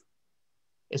wolf?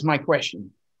 Is my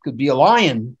question. Could be a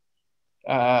lion.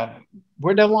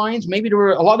 Were there lions? Maybe there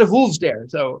were a lot of wolves there.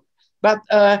 So, but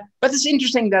it's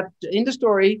interesting that in the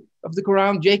story of the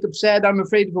Quran, Jacob said, "I'm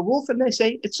afraid of a wolf," and they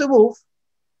say it's a wolf.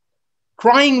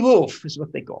 Crying wolf is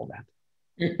what they call that.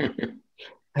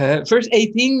 Verse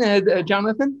 18,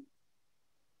 Jonathan.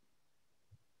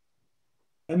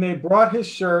 And they brought his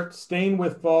shirt stained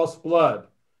with false blood.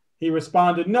 He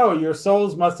responded, "No, your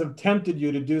souls must have tempted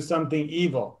you to do something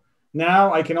evil.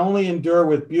 Now I can only endure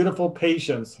with beautiful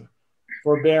patience,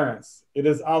 forbearance. It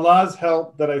is Allah's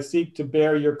help that I seek to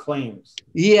bear your claims."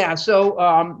 Yeah, so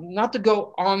not to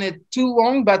go on it too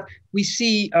long, but we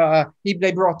see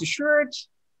they brought the shirt.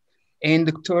 In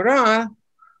the Torah,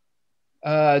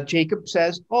 Jacob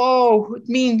says, "Oh, it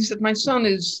means that my son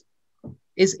is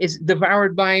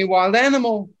devoured by a wild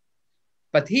animal."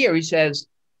 But here he says,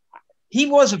 he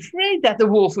was afraid that the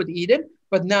wolf would eat him,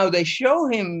 but now they show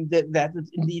him that it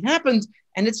indeed happened,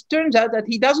 and it turns out that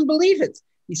he doesn't believe it.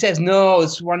 He says, "No,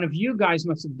 it's one of you guys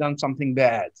must have done something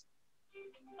bad."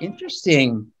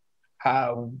 Interesting.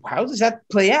 How does that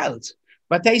play out?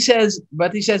 But he says,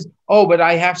 "Oh, but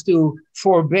I have to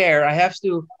forbear. I have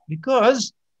to,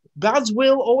 because God's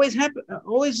will always happen.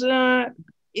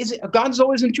 God's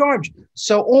always in charge.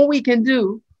 So all we can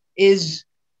do is,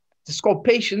 it's called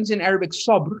patience in Arabic,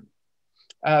 sabr,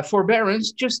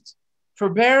 forbearance, just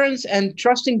forbearance and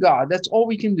trusting God. That's all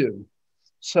we can do."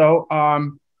 So,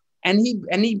 and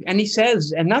he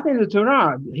says, and not in the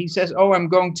Torah, he says, "Oh, I'm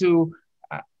going to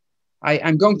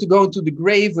go into the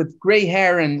grave with gray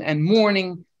hair and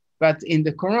mourning." But in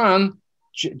the Quran,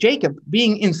 Jacob,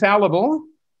 being infallible,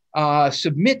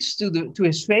 submits to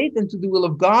his fate and to the will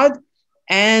of God,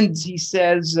 and he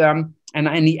says,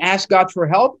 and he asks God for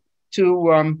help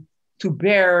to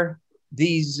bear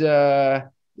these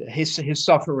his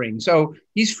suffering. So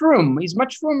he's firm. He's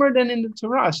much firmer than in the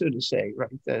Torah, so to say,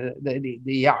 right?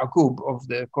 The Yaqub of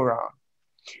the Quran.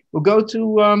 We'll go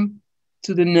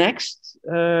to the next,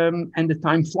 and the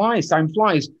time flies. Time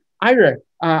flies. Ira,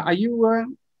 are you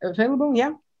available?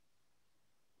 Yeah.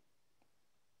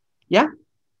 Yeah.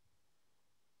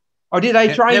 Or did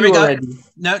I try you already?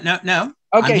 No.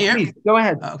 Okay, I'm here. please go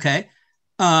ahead. Okay.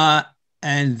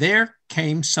 And there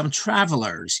came some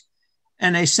travelers,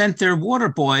 and they sent their water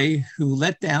boy, who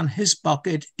let down his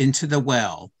bucket into the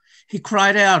well. He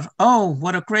cried out, "Oh,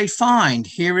 what a great find!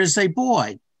 Here is a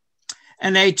boy."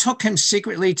 And they took him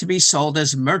secretly to be sold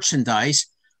as merchandise,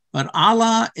 but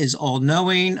Allah is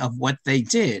all-knowing of what they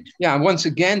did. Yeah, once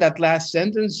again, that last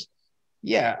sentence,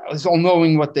 yeah, it's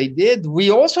all-knowing what they did.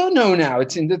 We also know now.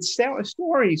 It's in the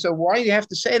story. So why do you have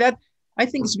to say that? I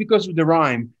think it's because of the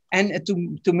rhyme and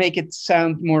to make it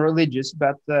sound more religious.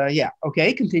 But yeah,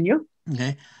 okay, continue.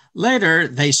 Okay. Later,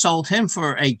 they sold him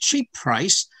for a cheap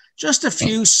price, just a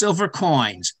few silver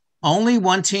coins, only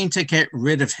wanting to get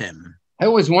rid of him. I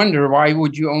always wonder, why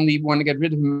would you only want to get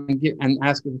rid of him and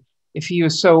ask him if he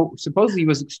was so, supposedly he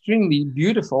was extremely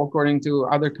beautiful, according to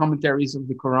other commentaries of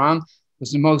the Quran,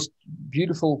 was the most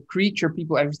beautiful creature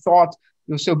people ever thought.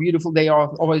 He was so beautiful, they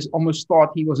always almost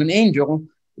thought he was an angel.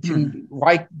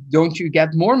 Why don't you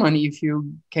get more money if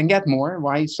you can get more?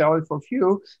 Why sell it for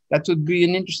few? That would be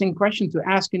an interesting question to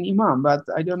ask an imam, but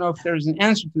I don't know if there's an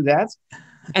answer to that.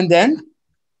 And then?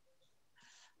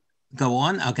 Go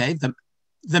on, okay.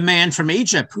 The man from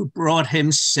Egypt who brought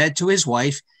him said to his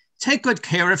wife, "Take good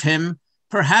care of him.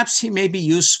 Perhaps he may be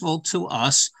useful to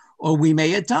us, or we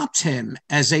may adopt him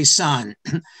as a son."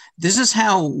 This is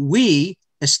how we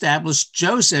established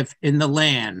Joseph in the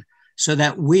land, so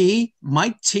that we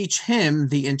might teach him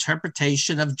the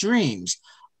interpretation of dreams.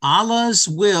 Allah's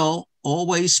will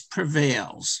always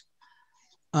prevails.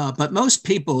 But most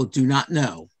people do not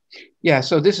know. Yeah,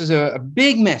 so this is a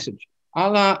big message.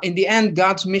 Allah, in the end,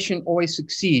 God's mission always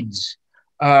succeeds.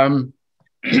 And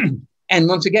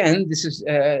once again, this is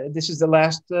the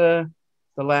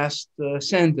last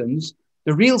sentence.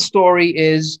 The real story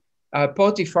is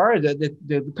Potiphar.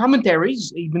 The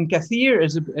commentaries, Ibn Kathir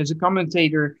is a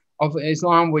commentator of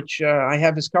Islam, which I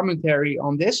have his commentary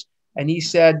on this, and he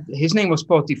said his name was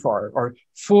Potiphar, or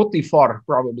Fotifar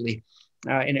probably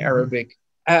in Arabic.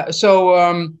 And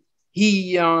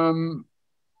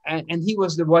he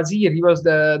was the wazir, he was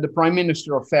the prime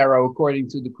minister of Pharaoh, according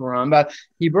to the Quran. But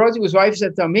he brought to his wife,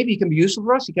 said, maybe he can be useful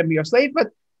for us, he can be our slave,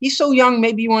 but he's so young,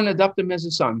 maybe you want to adopt him as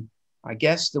a son. I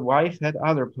guess the wife had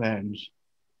other plans.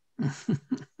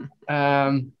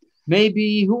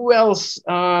 Maybe, who else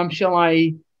shall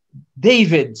I?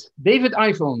 David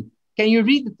iPhone. Can you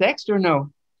read the text or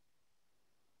no?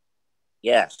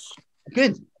 Yes.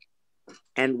 Good.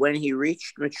 And when he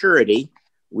reached maturity,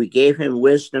 we gave him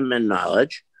wisdom and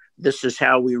knowledge. This is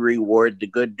how we reward the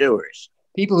good doers.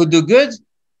 People who do good,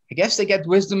 I guess they get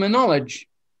wisdom and knowledge.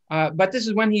 But this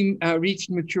is when he reached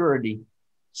maturity.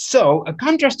 So a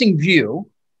contrasting view,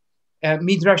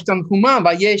 Midrash Tanchuma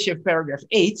by Yeshev, paragraph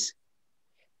 8.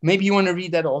 Maybe you want to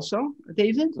read that also,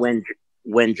 David?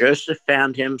 When Joseph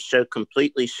found him so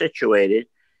completely situated,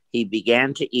 he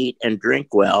began to eat and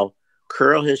drink well,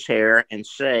 curl his hair, and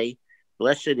say,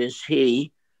 "Blessed is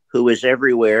he who is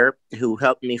everywhere, who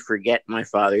helped me forget my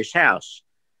father's house."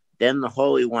 Then the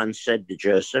Holy One said to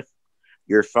Joseph,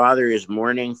 "Your father is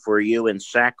mourning for you in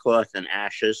sackcloth and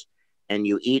ashes, and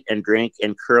you eat and drink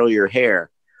and curl your hair.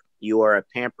 You are a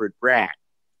pampered brat."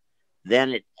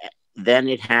 Then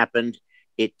it happened,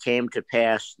 it came to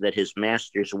pass that his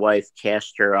master's wife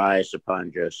cast her eyes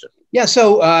upon Joseph. Yeah,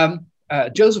 so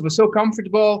Joseph was so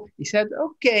comfortable. He said,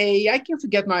 "Okay, I can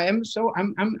forget I'm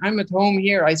at home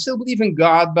here. I still believe in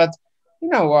God, but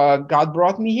God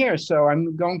brought me here, so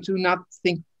I'm going to not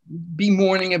be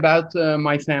mourning about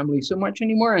my family so much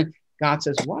anymore." And God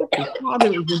says, "What? Your father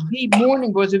is indeed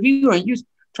mourning because of you, and you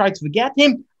try to forget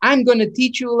him. I'm going to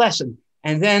teach you a lesson."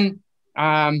 And then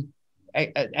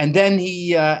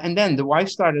the wife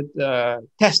started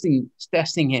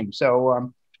testing him.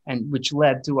 So. And which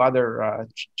led to other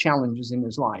challenges in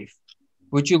his life.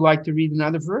 Would you like to read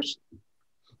another verse?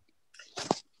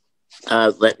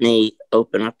 Let me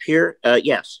open up here.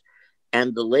 Yes.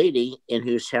 And the lady in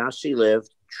whose house he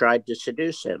lived tried to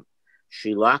seduce him.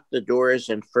 She locked the doors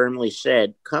and firmly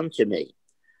said, "Come to me."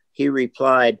 He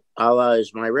replied, "Allah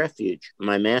is my refuge.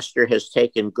 My master has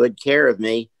taken good care of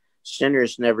me.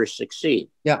 Sinners never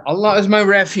succeed." Yeah, Allah is my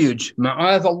refuge.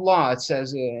 Ma'ad Allah, it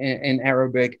says in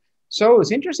Arabic. So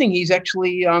it's interesting. He's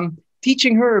actually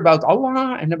teaching her about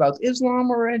Allah and about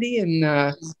Islam already, and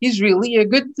he's really a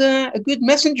good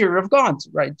messenger of God,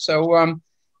 right? So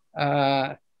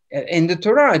in the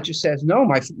Torah, it just says, "No,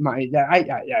 it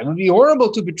would be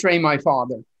horrible to betray my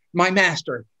father, my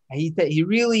master. He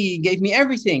really gave me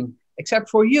everything except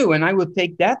for you, and I would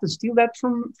take that and steal that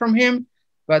from him."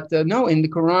 But no, in the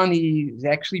Quran, he's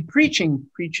actually preaching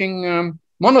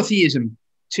monotheism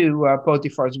to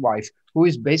Potiphar's wife, who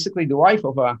is basically the wife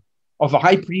of a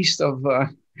high priest of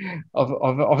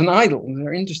an idol.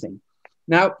 Very interesting.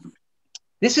 Now,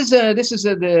 this is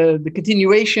the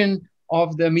continuation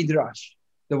of the Midrash.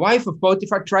 The wife of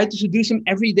Potiphar tried to seduce him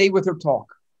every day with her talk.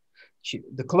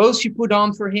 The clothes she put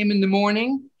on for him in the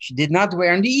morning, she did not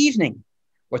wear in the evening.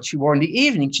 What she wore in the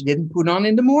evening, she didn't put on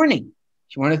in the morning.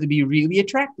 She wanted to be really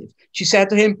attractive. She said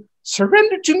to him,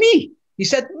 "Surrender to me." He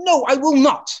said, "No, I will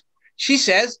not." She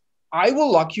says, "I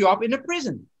will lock you up in a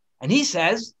prison." And he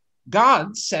says,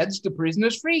 "God sets the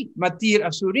prisoners free. Matir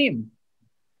Asurim."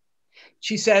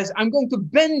 She says, "I'm going to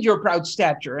bend your proud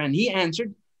stature." And he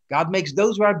answered, "God makes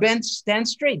those who are bent stand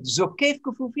straight. Zokef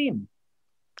kufufim."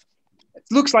 It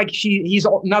looks like he's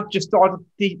not just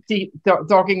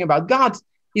talking about God.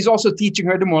 He's also teaching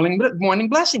her the morning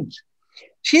blessings.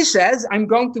 She says, "I'm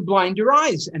going to blind your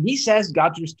eyes." And he says,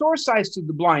 "God restores sight to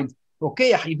the blind.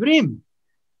 Okay, Ibrim."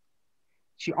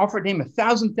 She offered him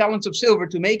 1,000 talents of silver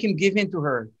to make him give in to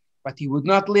her, but he would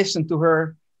not listen to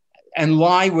her and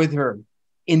lie with her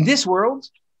in this world,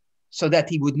 so that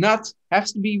he would not have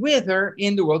to be with her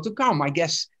in the world to come. I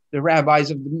guess the rabbis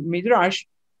of the Midrash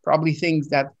probably think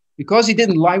that because he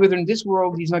didn't lie with her in this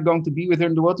world, he's not going to be with her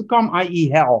in the world to come, i.e.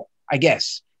 hell, I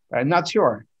guess. I'm not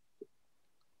sure.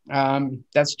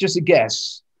 That's just a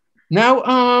guess. Now,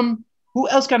 who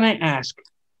else can I ask?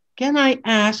 Can I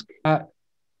ask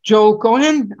Joe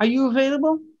Cohen? Are you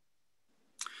available?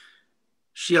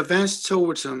 She advanced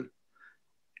towards him,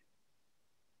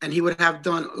 and he would have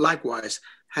done likewise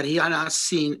had he not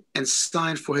seen and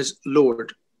signed for his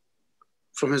Lord,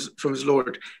 from his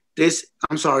Lord. This,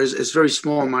 I'm sorry, is very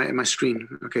small in my screen.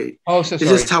 Okay. Oh, so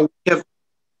sorry.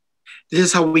 This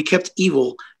is how we kept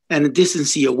evil and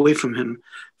decency away from him,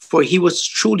 for he was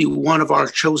truly one of our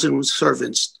chosen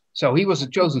servants. So he was a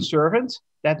chosen servant.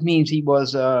 That means he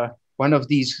was one of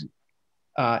these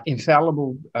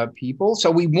infallible people. So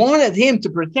we wanted him to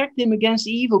protect him against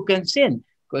evil and sin,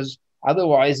 because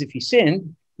otherwise, if he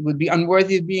sinned, he would be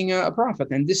unworthy of being a prophet.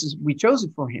 And we chose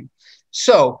it for him.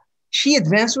 So she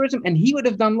advanced towards him, and he would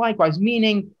have done likewise,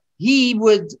 meaning he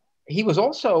was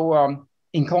also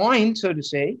inclined, so to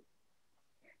say,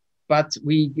 but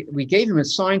we gave him a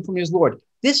sign from his Lord.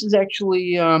 This is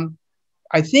actually,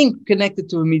 I think, connected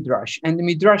to a Midrash. And the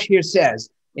Midrash here says,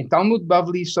 in Talmud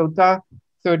Bavli Sota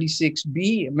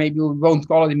 36b, maybe we won't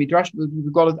call it a Midrash, but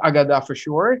we'll call it Agadah for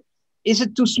sure. Is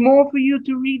it too small for you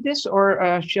to read this,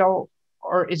 or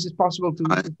is it possible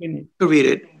to finish? To read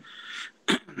it.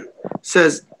 It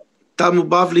says, Talmud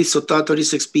Bavli Sota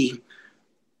 36b.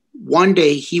 One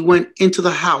day he went into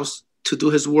the house to do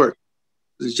his work.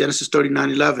 This is Genesis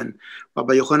 39:11.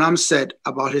 Rabbi Yochanan said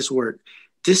about his work,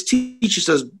 this teaches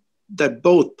us that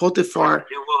both Potiphar's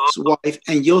wife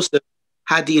and Yosef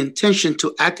had the intention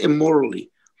to act immorally.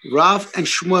 Rav and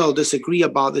Shmuel disagree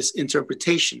about this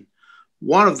interpretation.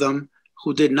 One of them,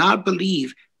 who did not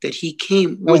believe that he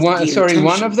came with the intention.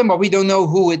 One of them, but we don't know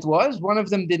who it was. One of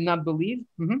them did not believe.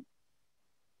 Mm-hmm.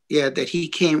 Yeah, that he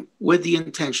came with the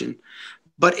intention.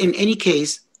 But in any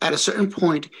case, at a certain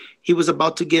point, he was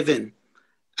about to give in.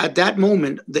 At that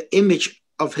moment, the image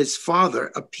of his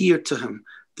father appeared to him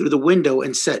through the window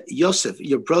and said, Yosef,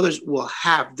 your brothers will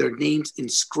have their names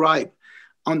inscribed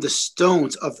on the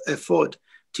stones of Ephod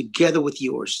together with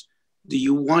yours. Do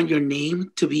you want your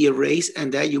name to be erased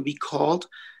and that you be called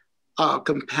a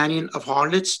companion of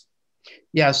harlots?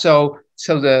 Yeah, so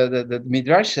the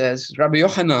Midrash says, Rabbi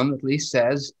Yochanan at least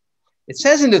says, it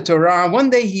says in the Torah, one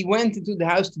day he went into the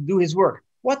house to do his work.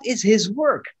 What is his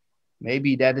work?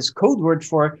 Maybe that is code word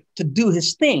for to do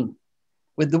his thing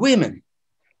with the women.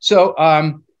 So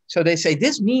they say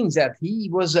this means that he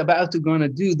was about to going to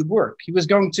do the work. He was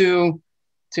going to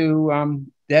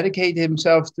dedicate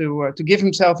himself to give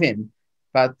himself in.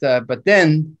 But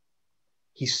then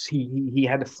he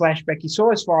had a flashback. He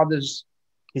saw his father's,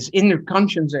 his inner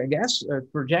conscience, I guess,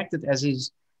 projected as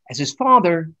his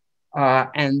father.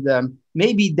 And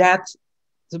maybe that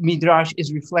Midrash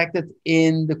is reflected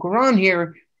in the Quran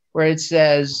here, where it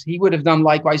says he would have done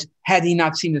likewise had he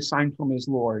not seen a sign from his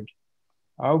Lord.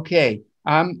 Okay.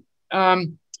 I'm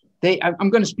going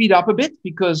to speed up a bit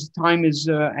because time is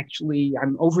actually,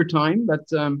 I'm over time, but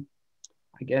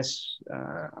I guess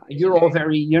you're all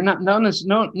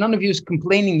none of you is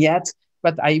complaining yet,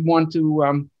 but I want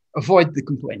to avoid the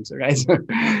complaints, all right?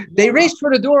 They raced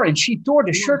for the door and she tore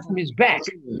the shirt from his back.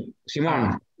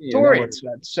 Tore it.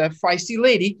 That's a feisty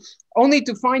lady, only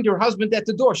to find her husband at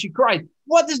the door. She cried,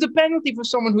 what is the penalty for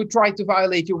someone who tried to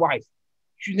violate your wife?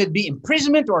 Shouldn't it be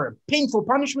imprisonment or a painful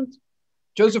punishment?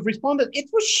 Joseph responded, it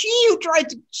was she who tried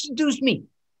to seduce me.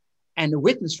 And a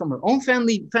witness from her own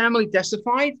family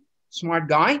testified, smart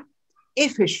guy,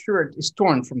 if his shirt is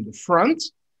torn from the front,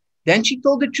 then she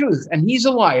told the truth and he's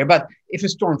a liar. But if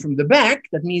it's torn from the back,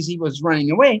 that means he was running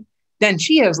away, then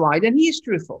she has lied and he is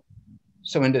truthful.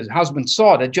 So when the husband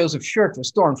saw that Joseph's shirt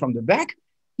was torn from the back,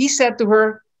 he said to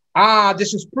her,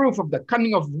 this is proof of the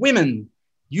cunning of women.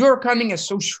 Your cunning is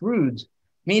so shrewd,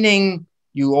 meaning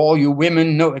you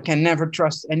women can never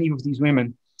trust any of these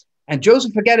women. And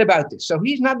Joseph forget about this. So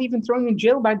he's not even thrown in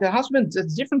jail by the husband.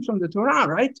 That's different from the Torah,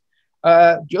 right?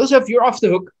 Joseph, you're off the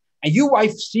hook. And you,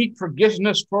 wife, seek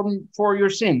forgiveness for your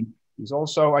sin. He's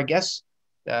also, I guess,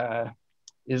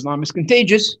 Islam is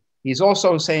contagious. He's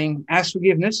also saying, ask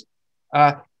forgiveness.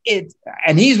 And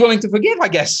he's willing to forgive, I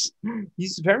guess.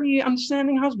 He's a very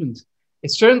understanding husband.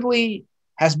 It certainly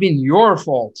has been your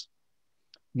fault.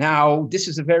 Now, this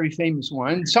is a very famous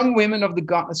one. Some women of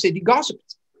the city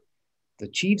gossiped. The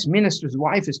chief minister's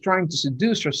wife is trying to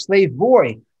seduce her slave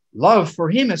boy. Love for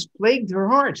him has plagued her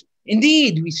heart.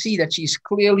 Indeed, we see that she's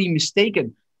clearly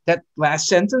mistaken. That last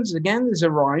sentence, again, is a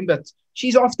rhyme, but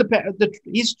she's off the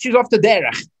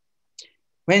derech.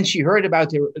 When she heard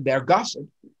about their gossip,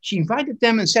 she invited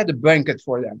them and set a banquet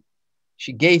for them.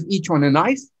 She gave each one a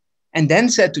knife and then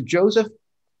said to Joseph,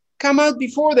 come out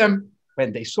before them.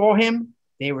 When they saw him,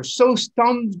 they were so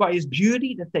stunned by his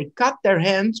beauty that they cut their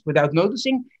hands without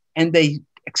noticing, and they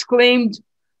exclaimed,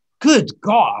 good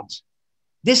God,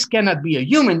 this cannot be a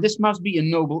human. This must be a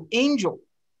noble angel.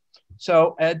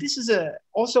 So this is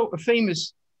also a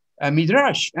famous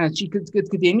Midrash. And she could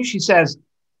continue. She says,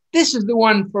 this is the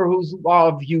one for whose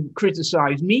love you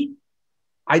criticized me.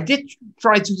 I did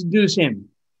try to seduce him,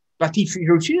 but he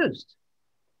refused.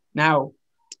 Now,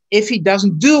 if he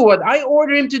doesn't do what I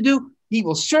order him to do, he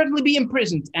will certainly be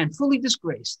imprisoned and fully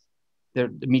disgraced.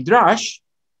 The Midrash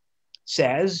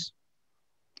says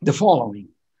the following.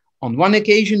 On one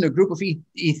occasion, a group of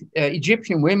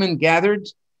Egyptian women gathered,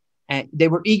 and they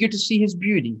were eager to see his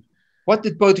beauty. What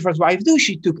did Potiphar's wife do?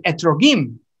 She took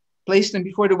etrogim, placed them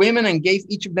before the women, and gave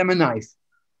each of them a knife.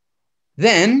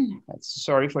 Then,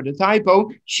 sorry for the typo,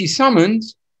 she summoned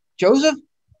Joseph,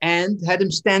 and had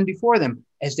him stand before them.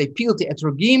 As they peeled the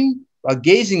etrogim, while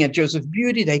gazing at Joseph's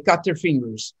beauty, they cut their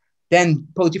fingers. Then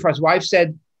Potiphar's wife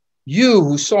said, "You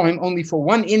who saw him only for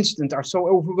one instant are so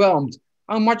overwhelmed.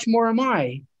 How much more am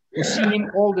I, who see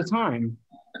him all the time?"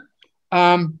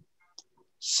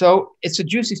 So it's a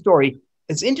juicy story.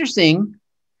 It's interesting.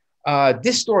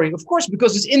 This story, of course,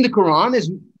 because it's in the Quran,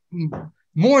 is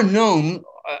more known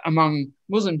among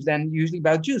Muslims than usually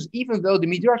about Jews, even though the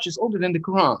Midrash is older than the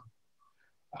Quran.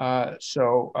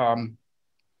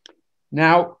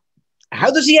 Now, how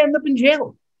does he end up in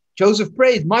jail? Joseph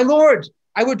prayed, "My Lord,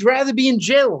 I would rather be in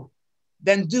jail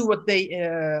than do what they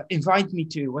invite me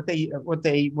to, what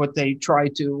they try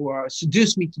to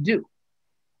seduce me to do.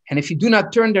 And if you do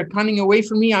not turn their cunning away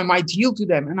from me, I might yield to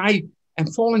them, and I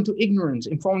fall into ignorance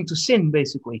and fall into sin,"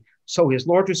 basically. So his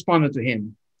Lord responded to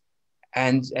him.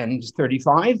 And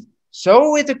 35,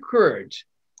 so it occurred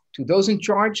to those in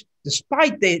charge,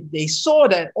 despite they saw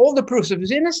that all the proofs of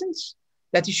his innocence,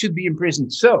 that he should be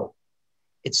imprisoned. So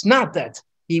it's not that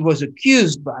he was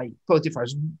accused by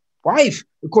Potiphar's wife,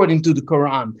 according to the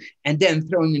Quran, and then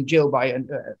thrown in jail by a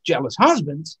jealous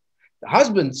husband. The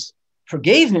husbands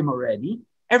forgave him already.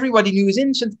 Everybody knew he was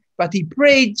innocent, but he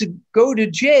prayed to go to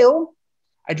jail.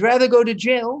 "I'd rather go to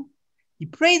jail." He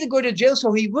prayed to go to jail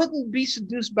so he wouldn't be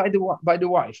seduced by the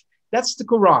wife. That's the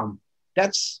Quran.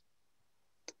 That's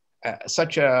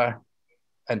such an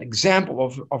example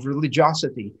of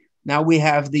religiosity. Now we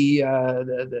have the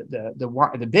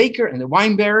baker and the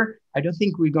wine bearer. I don't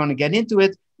think we're going to get into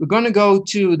it. We're going to go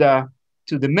to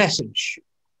the message.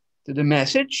 To the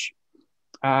message.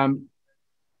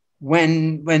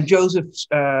 When Joseph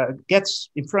gets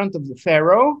in front of the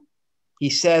Pharaoh,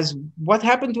 he says, "What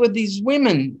happened with these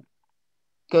women?"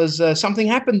 Because something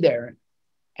happened there.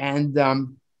 And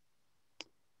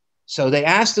so they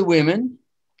asked the women,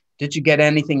 "Did you get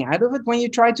anything out of it when you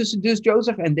tried to seduce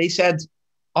Joseph?" And they said,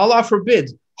 "Allah forbid.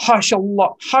 Hasha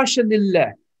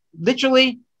lillah."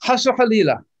 Literally, hasha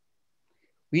halila.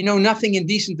 "We know nothing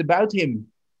indecent about him."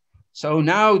 So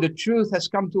now the truth has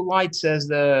come to light, says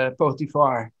the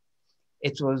Potiphar.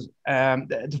 It was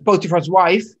the Potiphar's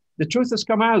wife. The truth has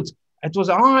come out. It was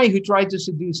I who tried to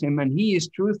seduce him, and he is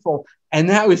truthful. And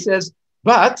now he says,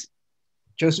 "But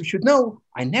Joseph should know,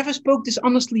 I never spoke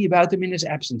dishonestly about him in his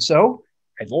absence. So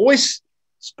I've always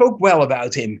spoke well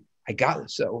about him.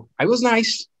 I was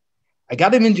nice. I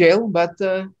got him in jail, but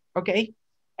okay.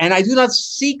 And I do not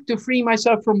seek to free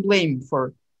myself from blame,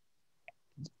 for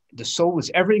the soul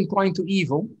is ever inclined to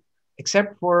evil,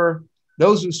 except for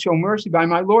those who show mercy by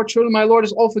my Lord. Surely my Lord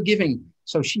is all forgiving."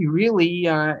 So she really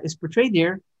is portrayed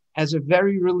here as a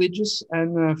very religious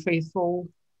and faithful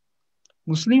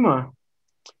Muslima.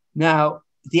 Now,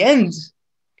 at the end,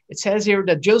 it says here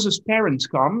that Joseph's parents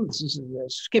come. This is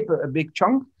skip a big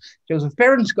chunk. Joseph's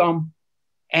parents come.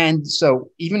 And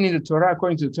so even in the Torah,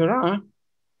 according to the Torah,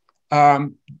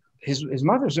 his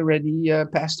mother's already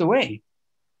passed away.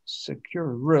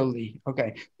 Securely.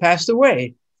 Okay. Passed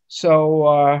away. So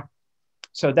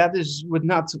that would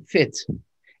not fit.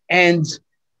 And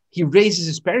he raises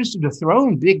his parents to the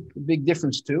throne. Big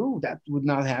difference too. That would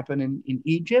not happen in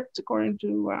Egypt, according to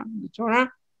the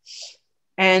Torah.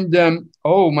 And,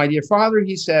 "Oh, my dear father,"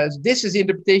 he says, "this is the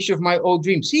interpretation of my old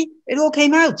dream." See, it all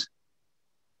came out.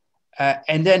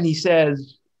 And then he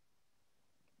says,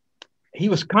 "He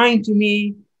was kind to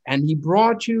me, and he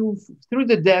brought you through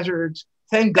the desert.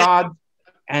 Thank God.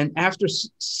 And after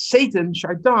Satan,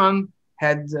 Shaitan,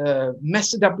 had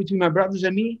messed it up between my brothers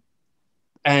and me,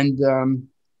 and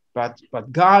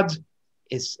but God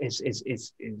is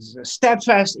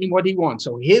steadfast in what he wants.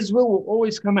 So his will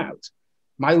always come out.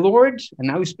 My Lord," and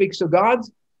now he speaks to God,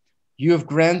 "you have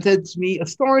granted me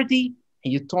authority,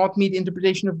 and you taught me the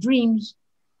interpretation of dreams.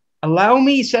 Allow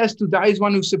me," he says, "to die as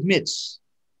one who submits,"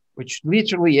 which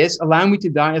literally is, allow me to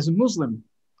die as a Muslim.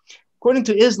 According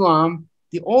to Islam,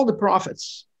 all the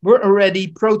prophets were already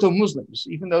proto-Muslims,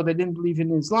 even though they didn't believe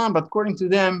in Islam. But according to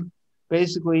them,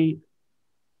 basically,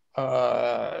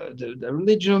 the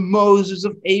religion of Moses,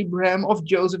 of Abraham, of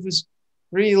Joseph is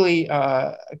really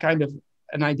kind of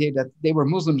an idea that they were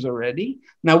Muslims already.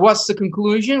 Now, what's the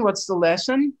conclusion? What's the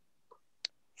lesson?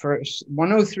 Verse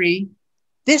 103.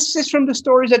 This is from the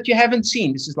stories that you haven't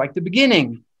seen. This is like the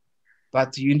beginning.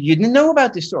 But you didn't know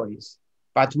about these stories.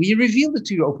 But we revealed it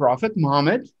to you, O Prophet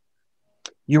Muhammad.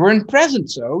 You weren't present,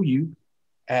 so you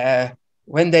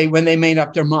when they made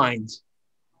up their minds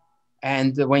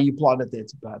and when you plotted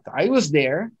it. But I was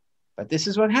there. But this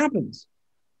is what happens.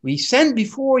 We sent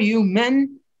before you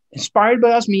men inspired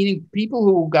by us, meaning people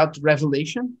who got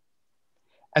revelation,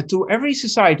 to every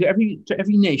society, to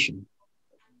every nation.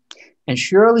 And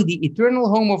surely the eternal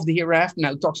home of the hereafter,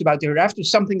 now it talks about the hereafter,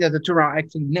 something that the Torah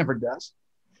actually never does,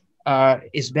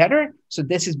 is better. So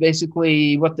this is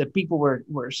basically what the people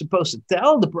were supposed to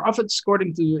tell. The prophets,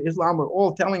 according to Islam, were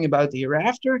all telling about the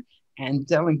hereafter and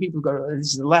telling people, this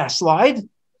is the last slide.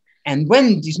 And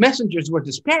when these messengers were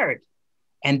despaired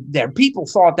and their people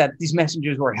thought that these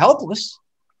messengers were helpless,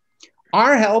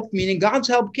 our help, meaning God's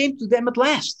help, came to them at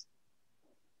last.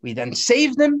 We then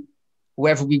saved them,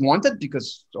 whoever we wanted,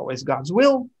 because it's always God's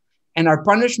will. And our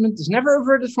punishment is never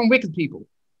averted from wicked people,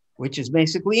 which is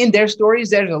basically in their stories,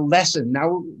 there's a lesson.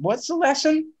 Now, what's the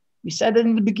lesson? We said it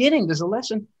in the beginning, there's a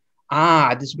lesson.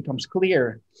 This becomes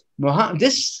clear.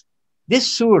 This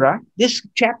surah, this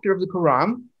chapter of the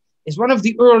Quran, is one of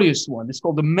the earliest ones. It's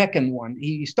called the Meccan one.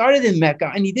 He started in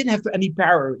Mecca and he didn't have any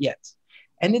power yet.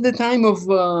 And in the time of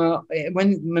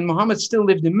when Muhammad still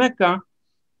lived in Mecca,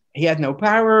 he had no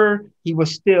power. He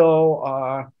was still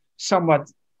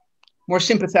somewhat more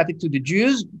sympathetic to the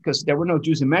Jews because there were no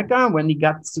Jews in Mecca. When he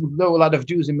got to know a lot of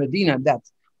Jews in Medina, that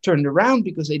turned around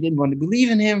because they didn't want to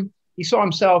believe in him. He saw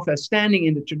himself as standing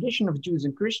in the tradition of Jews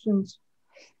and Christians.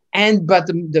 But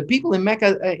the people in Mecca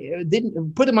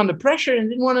didn't put him under pressure and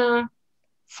didn't want to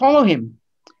follow him.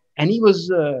 And he was,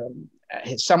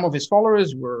 some of his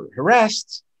followers were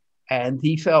harassed, and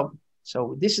he felt,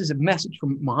 so this is a message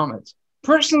from Muhammad.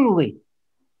 Personally,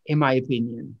 in my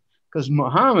opinion, because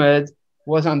Muhammad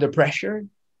was under pressure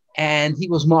and he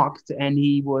was mocked and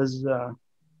he was,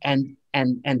 and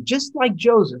just like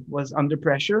Joseph was under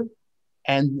pressure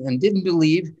and didn't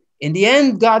believe, in the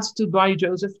end, God stood by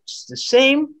Joseph. It's the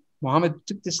same. Muhammad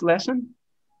took this lesson.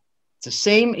 It's the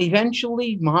same.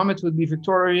 Eventually, Muhammad would be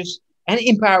victorious and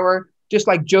in power, just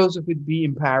like Joseph would be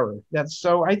in power.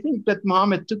 So I think that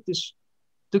Muhammad took this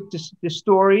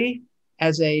story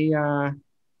as an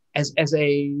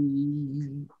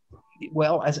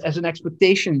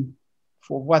expectation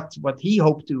for what he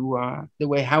hoped to,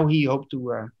 how he hoped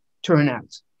to turn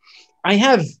out. I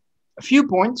have a few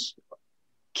points,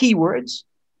 keywords.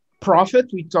 Prophet,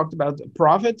 we talked about the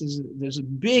prophet. There's a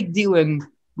big deal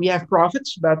we have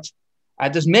prophets, but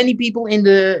there's many people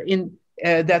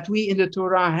that we in the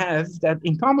Torah have that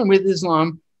in common with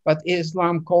Islam, but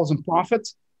Islam calls them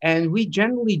prophets, and we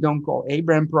generally don't call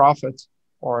Abraham prophet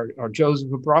or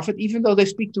Joseph a prophet, even though they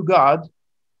speak to God.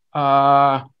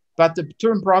 But the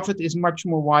term prophet is much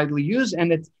more widely used,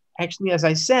 and it actually, as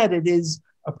I said,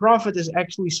 a prophet is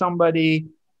actually somebody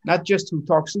not just who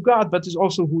talks to God, but is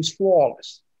also who's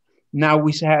flawless. Now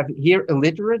we have here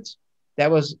illiterate.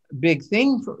 That was a big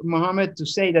thing for Muhammad to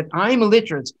say that I'm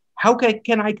illiterate. How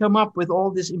can I come up with all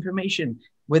this information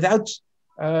without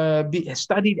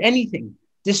studied anything?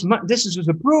 This was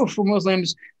a proof for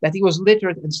Muslims that he was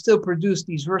literate and still produced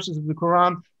these verses of the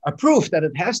Quran, a proof that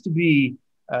it has to be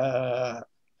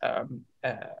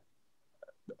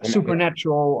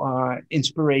supernatural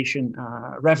inspiration,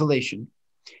 revelation.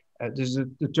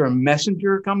 The term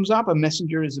messenger comes up. A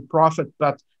messenger is a prophet,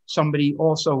 but somebody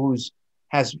also who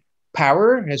has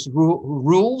power, has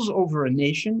rules over a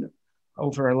nation,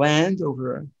 over a land,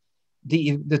 over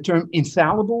the term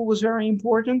infallible was very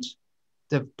important.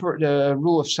 The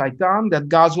rule of Shaitan, that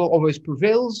God's will always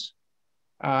prevails.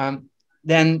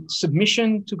 Then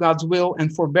submission to God's will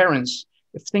and forbearance.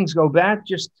 If things go bad,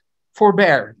 just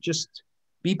forbear. Just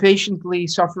be patiently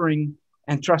suffering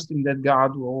and trusting that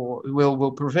God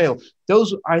will prevail.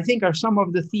 Those, I think, are some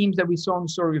of the themes that we saw in the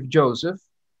story of Joseph,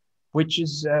 which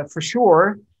is for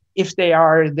sure, if they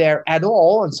are there at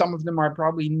all, and some of them are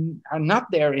not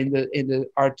there in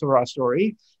our Torah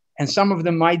story, and some of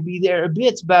them might be there a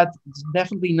bit, but it's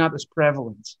definitely not as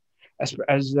prevalent as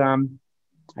how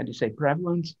do you say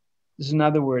prevalent? There's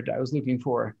another word I was looking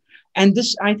for. And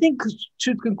this, I think,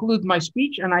 should conclude my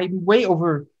speech, and I'm way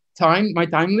over my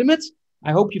time limit.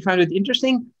 I hope you found it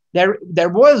interesting. There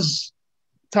was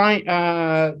time.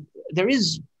 There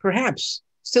is perhaps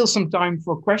still some time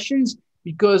for questions,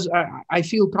 because I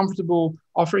feel comfortable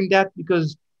offering that,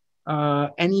 because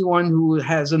anyone who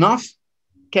has enough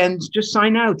can just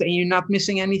sign out, and you're not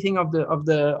missing anything of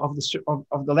the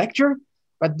lecture.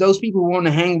 But those people who want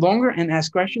to hang longer and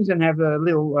ask questions and have a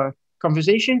little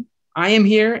conversation, I am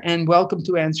here and welcome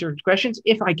to answer questions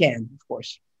if I can, of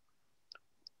course.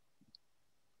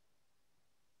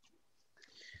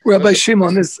 Rabbi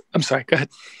Shimon I'm sorry, go ahead.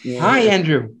 Hi,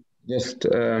 Andrew. Just,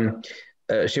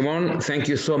 Shimon, thank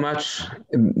you so much.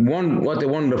 What a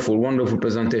wonderful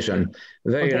presentation.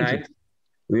 Very nice.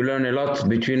 We learn a lot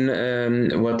between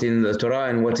what in the Torah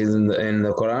and what is in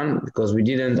the Quran, because we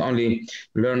didn't only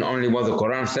learn what the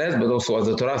Quran says, but also what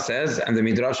the Torah says and the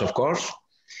Midrash, of course.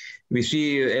 We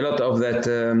see a lot of that,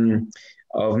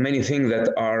 of many things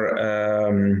that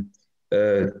are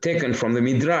taken from the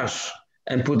Midrash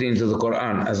and put into the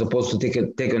Quran, as opposed to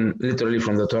taken literally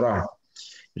from the Torah,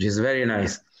 which is very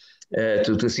nice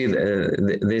to see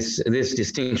this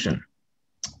distinction.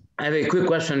 I have a quick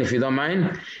question, if you don't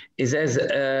mind. It says,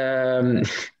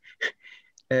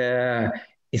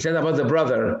 he said about the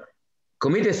brother,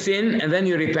 commit a sin and then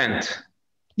you repent.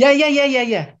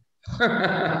 Yeah.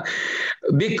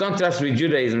 Big contrast with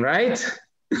Judaism, right?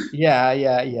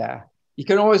 Yeah. You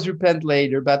can always repent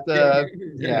later, but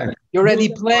you're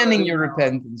already planning your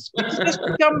repentance. Just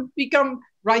become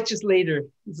righteous later.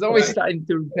 It's always time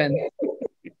to repent.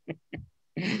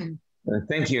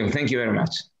 Thank you very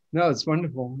much. No, it's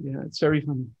wonderful. Yeah, it's very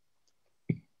fun.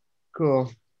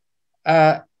 Cool.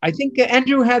 I think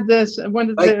Andrew had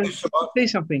wanted to say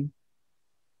something.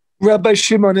 Rabbi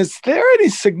Shimon, is there any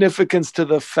significance to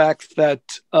the fact that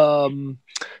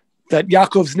that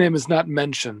Yaakov's name is not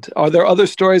mentioned? Are there other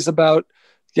stories about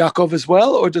Yaakov as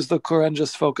well, or does the Quran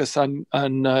just focus on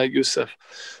Yusuf?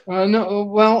 No,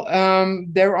 well,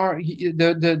 there are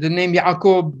the name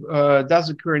Yaakov does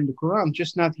occur in the Quran,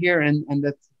 just not here, and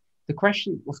that the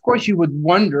question, of course, you would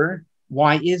wonder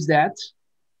why is that.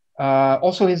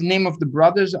 Also, his name of the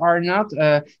brothers are not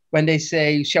when they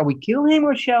say, "Shall we kill him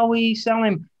or shall we sell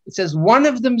him?" It says one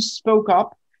of them spoke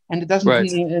up, and it doesn't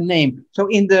mean a name. So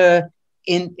in the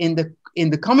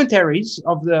commentaries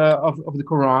of the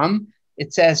Quran,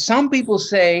 it says some people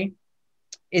say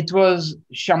it was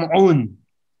Shamun,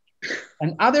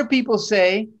 and other people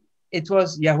say it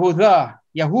was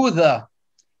Yehuda,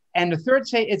 and the third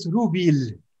say it's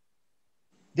Rubil,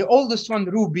 the oldest one,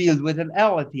 Rubil, with an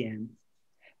L at the end.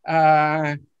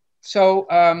 So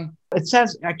it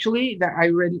says actually that I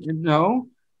already know.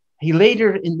 He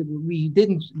later we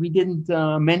didn't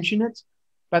mention it,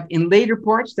 but in later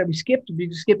parts that we skipped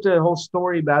the whole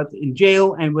story about in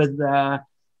jail and with the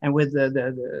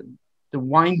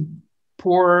wine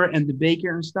pourer and the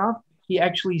baker and stuff. He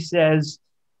actually says,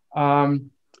 he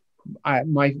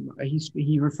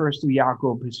refers to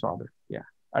Yaakov, his father. Yeah,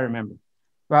 I remember.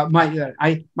 Well, my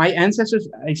ancestors,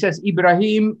 he says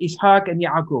Ibrahim, Ishaq, and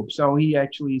Yaakov. So he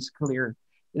actually is clear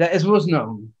that it was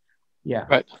known. Yeah,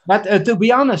 right. But to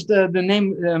be honest, the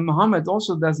name Muhammad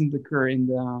also doesn't occur in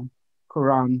the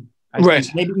Quran. I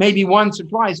think maybe once or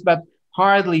twice, but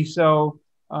hardly so.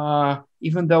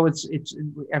 Even though it's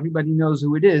everybody knows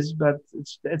who it is, but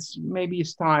it's maybe a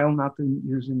style not to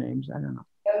use the names. I don't know.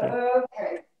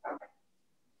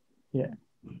 Yeah.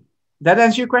 That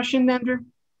answer your question, Andrew?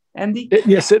 Andy?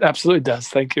 Yes, it absolutely does.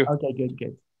 Thank you. Okay,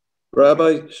 good.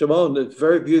 Rabbi Shimon, it's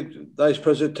very beautiful, nice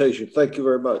presentation. Thank you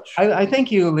very much. I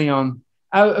thank you, Leon.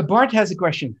 Bart has a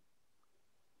question.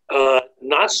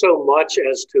 Not so much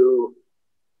as to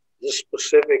the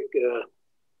specific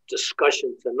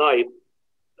discussion tonight,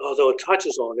 although it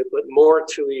touches on it, but more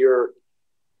to your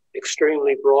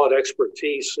extremely broad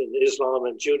expertise in Islam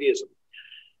and Judaism.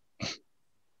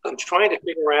 I'm trying to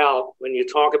figure out, when you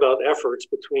talk about efforts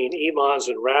between imams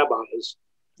and rabbis,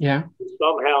 to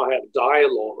somehow have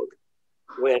dialogue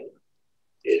when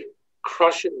it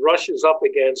rushes up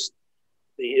against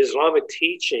the Islamic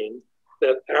teaching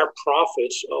that our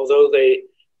prophets, although they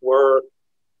were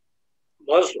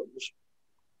Muslims,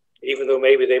 even though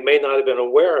maybe they may not have been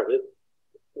aware of it,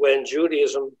 when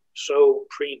Judaism so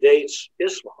predates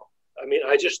Islam. I mean,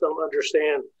 I just don't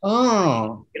understand.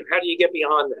 Oh. How do you get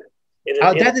beyond that?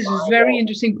 That is a very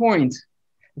interesting point.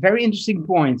 Very interesting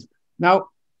point. Now,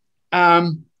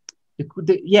 so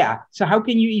how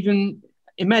can you even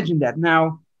imagine that?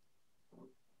 Now,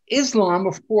 Islam,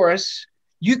 of course,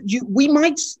 we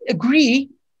might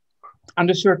agree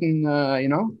under certain,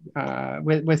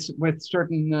 with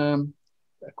certain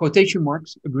quotation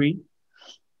marks, agree.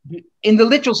 In the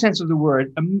literal sense of the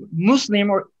word, a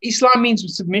Muslim or Islam means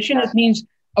submission. It means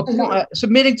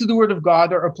submitting to the word of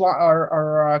God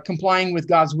or complying with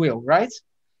God's will, right?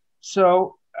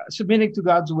 So submitting to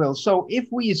God's will. So if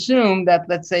we assume that,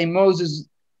 let's say, Moses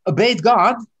obeyed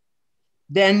God,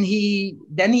 then he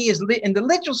is in the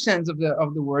literal sense of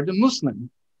the word a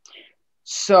Muslim.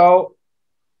 So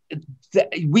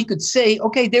we could say,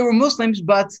 okay, they were Muslims,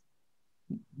 but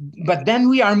then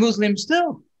we are Muslims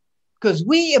still, because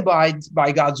we abide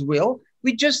by God's will.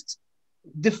 We just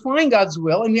define God's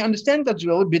will and we understand God's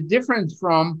will a bit different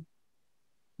from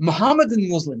Mohammedan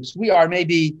Muslims. We are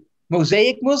maybe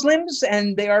Mosaic Muslims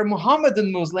and they are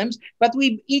Mohammedan Muslims, but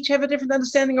we each have a different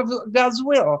understanding of God's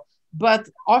will. But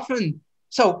often,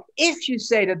 so if you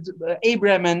say that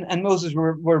Abraham and Moses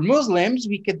were Muslims,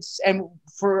 we could, and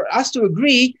for us to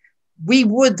agree, we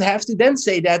would have to then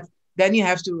say that then you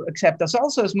have to accept us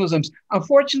also as Muslims.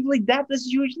 Unfortunately, that is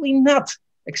usually not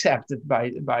accepted by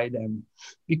them,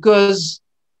 because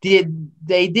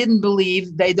don't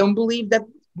believe that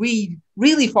we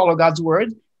really follow God's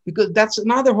word, because that's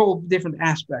another whole different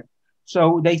aspect.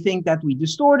 So they think that we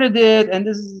distorted it, and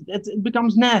it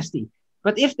becomes nasty.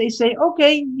 But if they say,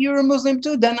 okay, you're a Muslim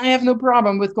too, then I have no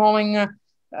problem with calling, in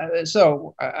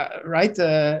the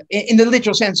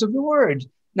literal sense of the word.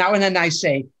 Now, and then I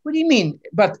say, what do you mean?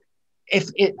 But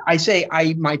I say,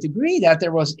 I might agree that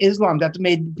there was Islam that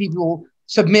made people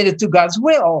submitted to God's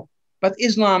will. But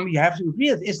Islam, you have to agree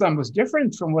that Islam was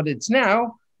different from what it's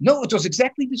now. No, it was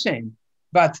exactly the same.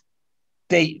 But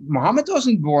Muhammad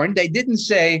wasn't born. They didn't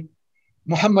say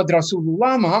Muhammad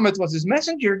Rasulullah, Muhammad was his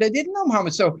messenger. They didn't know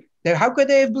Muhammad. So how could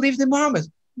they have believed in Muhammad?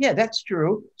 Yeah, that's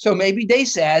true. So maybe they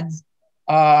said,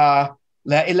 La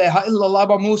ilaha illallah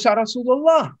wa Musa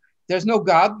Rasulullah. There's no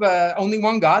God, only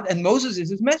one God, and Moses is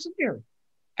his messenger.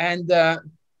 And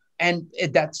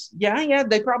that's,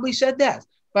 they probably said that.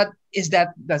 But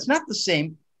that's not the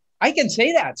same. I can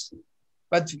say that,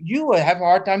 but you will have a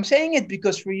hard time saying it,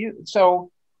 because for you,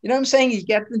 so, you know what I'm saying? You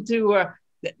get into,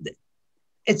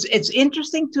 it's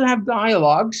interesting to have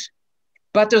dialogues,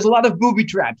 but there's a lot of booby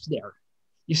traps there.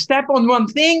 You step on one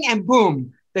thing and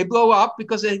boom, they blow up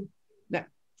because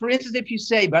for instance, if you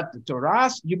say, but the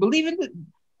Torah, you believe in it.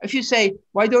 If you say,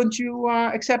 why don't you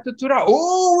accept the Torah?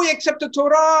 Oh, we accept the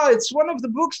Torah. It's one of the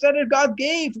books that God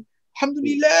gave.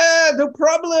 Alhamdulillah, no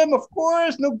problem, of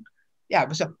course. No, yeah,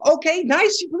 but so, okay,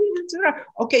 nice, you believe in Torah.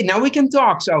 Okay, now we can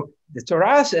talk. So the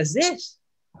Torah says this.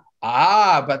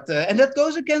 But, and that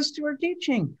goes against your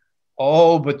teaching.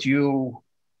 Oh, but you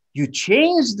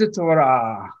changed the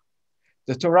Torah.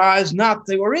 The Torah is not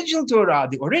the original Torah.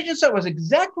 The original Torah was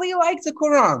exactly like the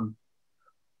Quran.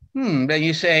 Then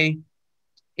you say,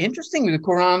 interesting, the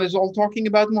Quran is all talking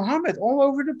about Muhammad all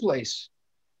over the place.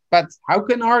 But how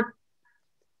can our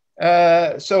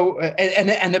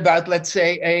and about, let's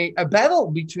say, a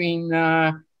battle between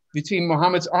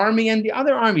Muhammad's army and the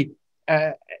other army,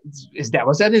 was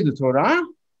that in the Torah?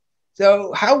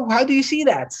 So how do you see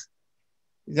that?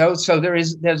 So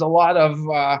there's a lot of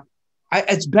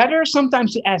it's better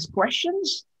sometimes to ask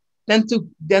questions than to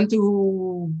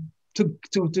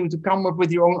come up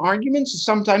with your own arguments. It's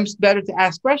sometimes better to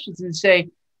ask questions and say,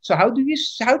 so how do you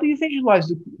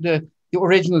visualize the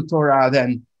original Torah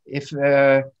then?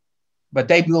 But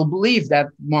they will believe that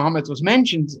Muhammad was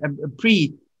mentioned,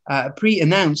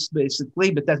 pre-announced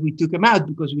basically, but that we took him out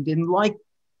because we didn't like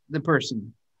the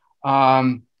person.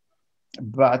 But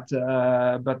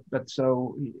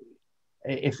so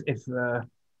if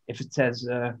it says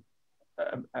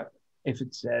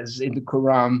in the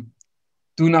Quran,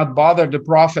 do not bother the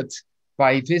prophet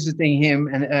by visiting him,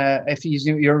 and if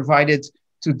you're invited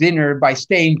to dinner by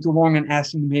staying too long and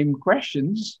asking him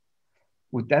questions.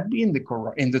 Would that be in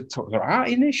the Torah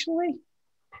initially?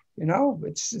 You know,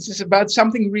 it's about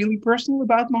something really personal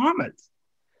about Muhammad.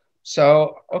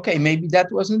 So, okay, maybe that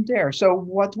wasn't there. So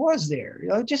what was there? You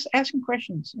know, just asking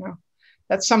questions. You know,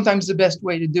 that's sometimes the best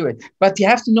way to do it. But you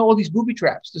have to know all these booby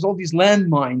traps. There's all these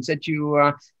landmines that you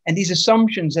and these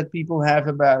assumptions that people have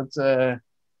about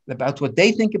what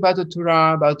they think about the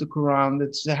Torah, about the Quran.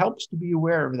 That helps to be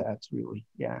aware of that. Really,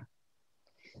 yeah.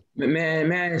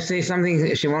 May I say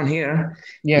something, Shimon, here?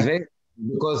 Yeah.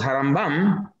 Because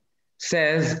Harambam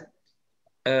says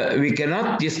we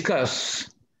cannot discuss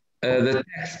the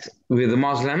text with the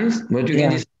Muslims, but we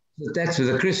can discuss the text with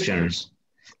the Christians.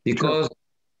 Because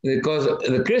the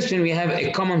Christian, we have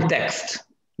a common text.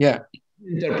 Yeah.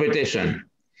 Interpretation.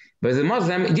 But the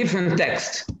Muslim, different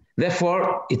text.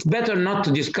 Therefore, it's better not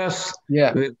to discuss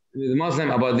with the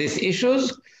Muslim about these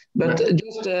issues, but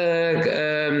just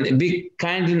be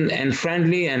kind and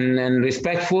friendly and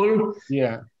respectful,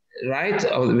 right,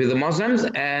 with the Muslims,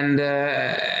 and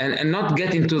not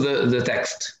get into the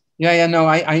text. I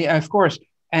of course,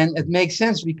 and it makes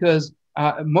sense because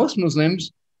most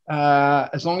Muslims,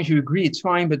 as long as you agree, it's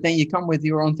fine. But then you come with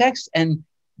your own text, and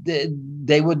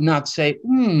they would not say,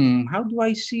 how do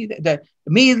I see that?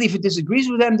 Immediately, if it disagrees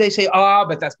with them, they say,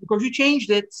 but that's because you changed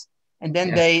it, and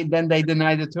then they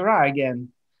deny the Torah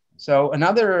again. So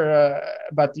another,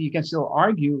 but you can still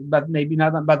argue, but maybe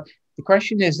not. But the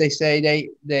question is, they say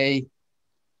they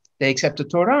accept the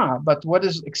Torah, but what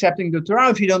is accepting the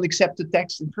Torah if you don't accept the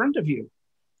text in front of you?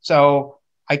 So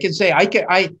I can say I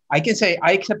can say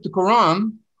I accept the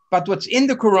Quran, but what's in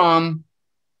the Quran,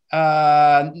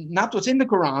 not what's in the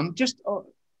Quran, just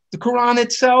the Quran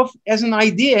itself as an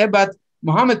idea. But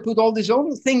Muhammad put all these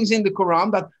own things in the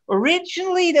Quran, but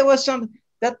originally there was some.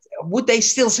 That would they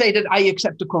still say that I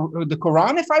accept the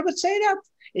Quran if I would say that?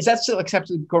 Is that still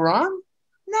accepting the Quran?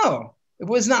 No, it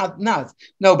was not. No,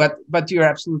 but you're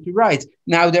absolutely right.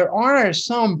 Now there are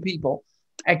some people,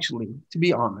 actually, to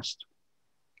be honest,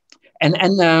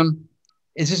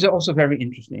 this is also very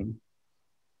interesting.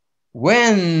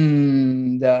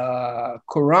 When the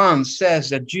Quran says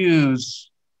that Jews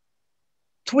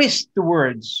twist the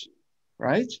words,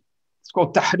 right? It's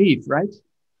called tahrif, right?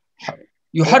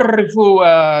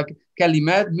 يحرفوا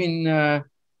كلمات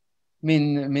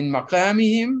من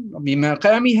مقامهم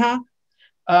بمقامها.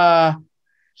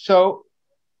 So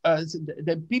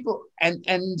the people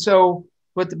and so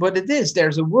what it is,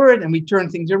 there's a word and we turn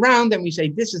things around and we say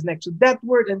this is next to that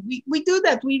word, and we do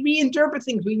that, we reinterpret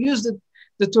things, we use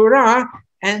the Torah,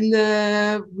 and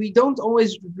we don't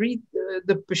always read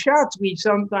the Peshat. We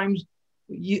sometimes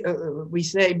we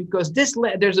say because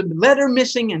there's a letter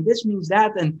missing and this means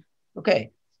that, and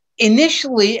okay.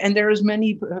 Initially, and there is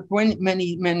many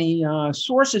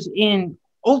sources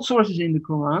old sources in the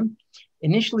Quran.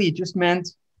 Initially, it just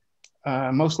meant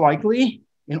most likely,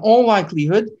 in all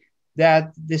likelihood,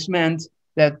 that this meant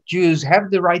that Jews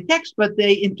have the right text, but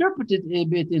they interpreted it a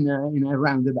bit in a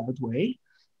roundabout way.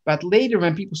 But later,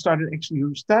 when people started actually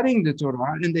studying the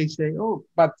Torah, and they say, "Oh,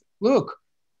 but look,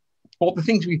 all the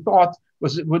things we thought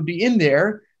would be in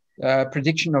there,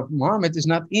 prediction of Muhammad is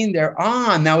not in there.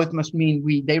 Now it must mean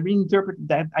they reinterpreted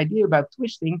that idea about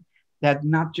twisting, that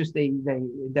not just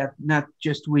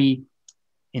we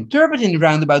interpret in a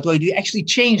roundabout way, they actually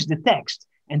change the text,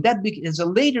 and that is a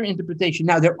later interpretation.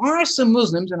 Now there are some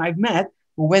Muslims, and I've met,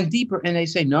 who went deeper, and they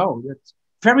say no, that's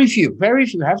very few. I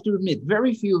have to admit,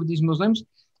 very few of these Muslims.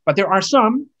 But there are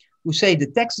some who say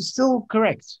the text is still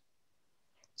correct.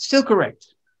 Still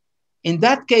correct. In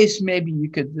that case, maybe you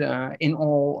could,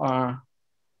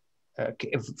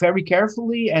 very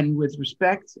carefully and with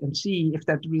respect, and see if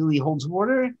that really holds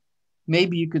water.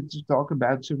 Maybe you could talk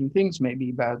about certain things,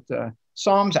 maybe about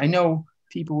Psalms. I know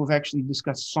people who've actually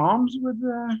discussed Psalms with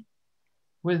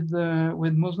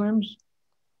Muslims,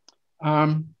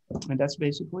 and that's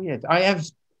basically it. I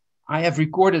have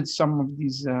recorded some of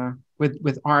these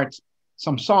with art,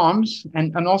 some Psalms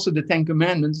and also the Ten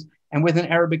Commandments, and with an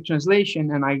Arabic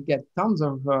translation, and I get tons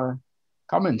of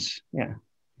comments. Yeah,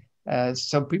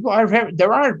 so people are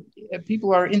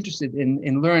people are interested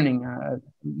in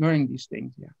learning these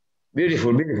things. Yeah,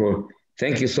 beautiful.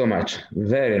 Thank you so much.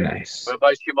 Very nice.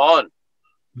 Rabbi Shimon.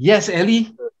 Yes,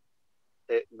 Eli.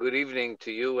 Good evening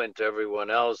to you and to everyone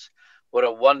else. What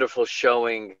a wonderful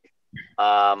showing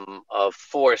of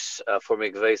force for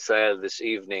Mikveh Israel this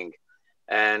evening.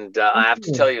 And I have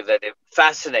to tell you that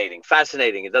fascinating.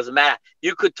 It doesn't matter.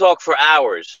 You could talk for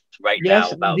hours now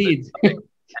about indeed. This.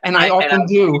 And I often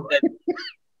do.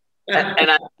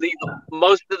 And I believe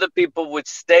most of the people would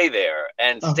stay there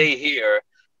and stay here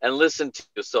and listen to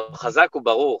you. So Chazaku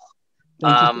Baruch.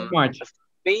 Thank you so much.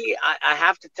 Me, I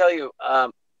have to tell you,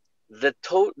 the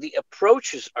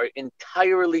approaches are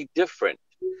entirely different.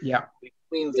 Yeah.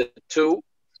 Between the two,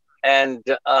 and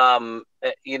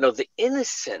the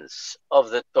innocence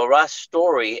of the Torah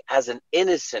story has an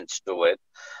innocence to it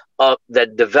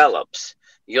that develops.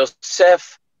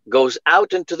 Yosef goes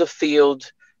out into the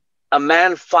field. A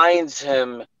man finds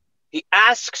him. He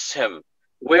asks him,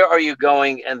 "Where are you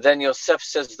going?" And then Yosef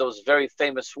says those very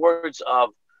famous words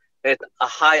of "Et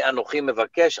ahai anochi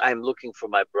mevakesh," I am looking for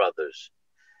my brothers.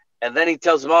 And then he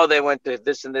tells them, they went to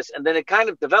this and this. And then it kind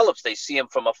of develops. They see him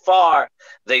from afar.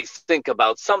 They think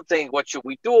about something. What should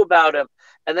we do about him?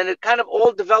 And then it kind of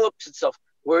all develops itself.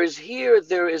 Whereas here,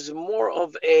 there is more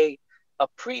of a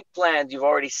pre-planned, you've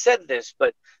already said this,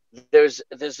 but there's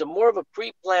a more of a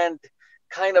pre-planned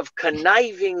kind of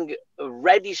conniving,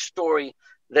 ready story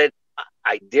that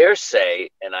I dare say,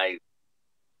 and I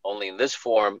only in this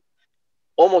form,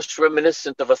 almost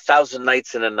reminiscent of 1,000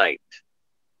 Nights and a Night.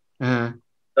 Mm-hmm.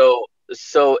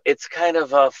 So it's kind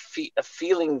of a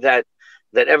feeling that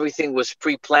everything was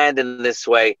pre-planned in this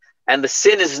way, and the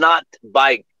sin is not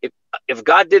by if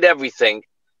God did everything,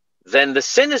 then the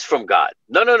sin is from God.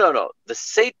 No. The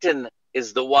Satan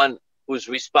is the one who's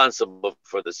responsible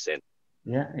for the sin.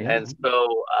 Yeah. And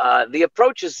so the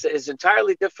approach is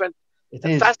entirely different. It's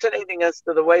fascinating as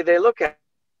to the way they look at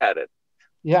it.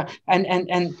 Yeah,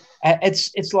 and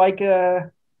it's like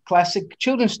a classic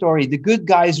children's story. The good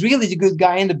guy is really the good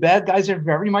guy, and the bad guys are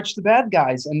very much the bad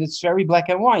guys, and it's very black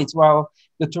and white. While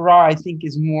the Torah, I think,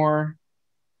 is more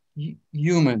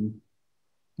human,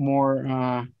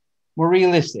 more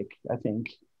realistic. I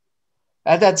think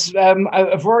I'm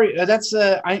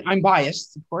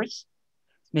biased, of course,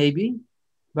 maybe,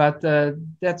 but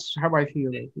that's how I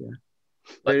feel it. Yeah.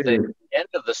 But at the end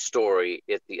of the story,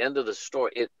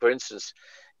 for instance,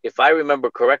 if I remember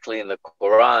correctly, in the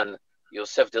Quran,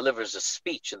 Yosef delivers a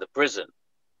speech in the prison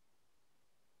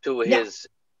to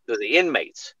the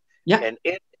inmates. Yeah. And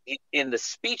in the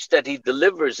speech that he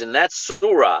delivers in that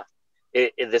surah,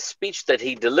 the speech that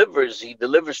he delivers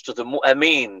to the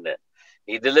Mu'amin.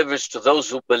 He delivers to those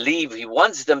who believe. He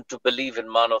wants them to believe in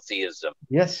monotheism.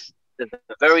 Yes. At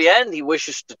the very end, he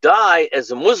wishes to die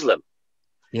as a Muslim.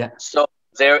 Yeah. So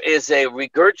there is a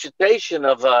regurgitation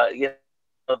of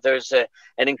there's an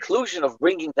inclusion of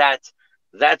bringing that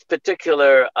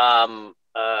particular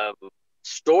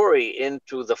story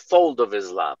into the fold of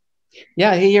Islam.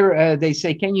 Yeah, here they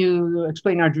say, can you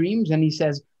explain our dreams? And he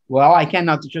says, well, I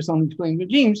cannot just only explain the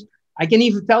dreams. I can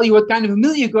even tell you what kind of a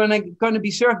meal you're going to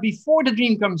be served before the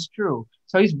dream comes true.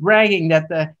 So he's bragging that,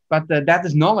 that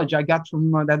is knowledge I got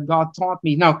from that God taught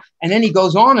me. No, and then he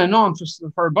goes on and on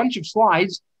for a bunch of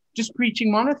slides, just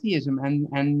preaching monotheism and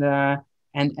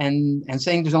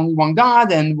saying there's only one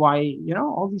God and why,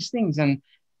 all these things. And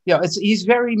he's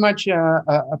very much a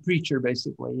preacher,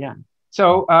 basically. Yeah.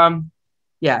 So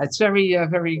it's very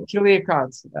very clear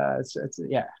cut.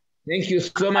 Yeah. Thank you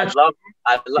so much.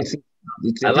 I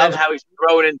love how he's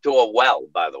thrown into a well,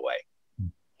 by the way.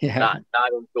 Yeah. Not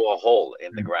into a hole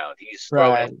in the ground. He's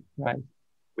thrown in,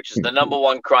 which is the number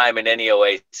one crime in any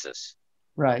oasis.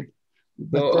 Right.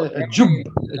 But a jub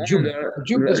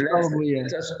is probably.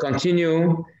 Let us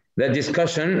continue the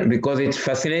discussion because it's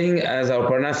fascinating, as our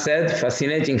Parnas said,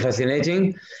 fascinating.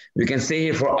 We can stay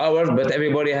here for hours, but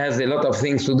everybody has a lot of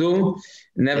things to do.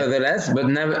 Nevertheless, but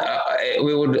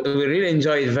we really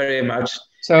enjoy it very much.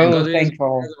 So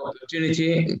thankful.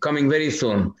 Opportunity coming very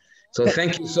soon. So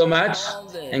thank you so much,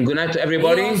 and good night to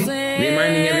everybody.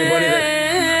 Reminding everybody that.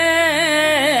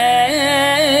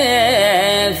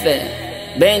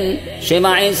 بن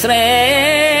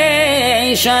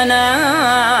 27 شنا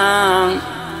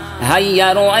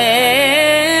هيا رؤيت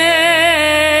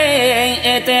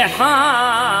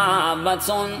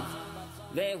حابة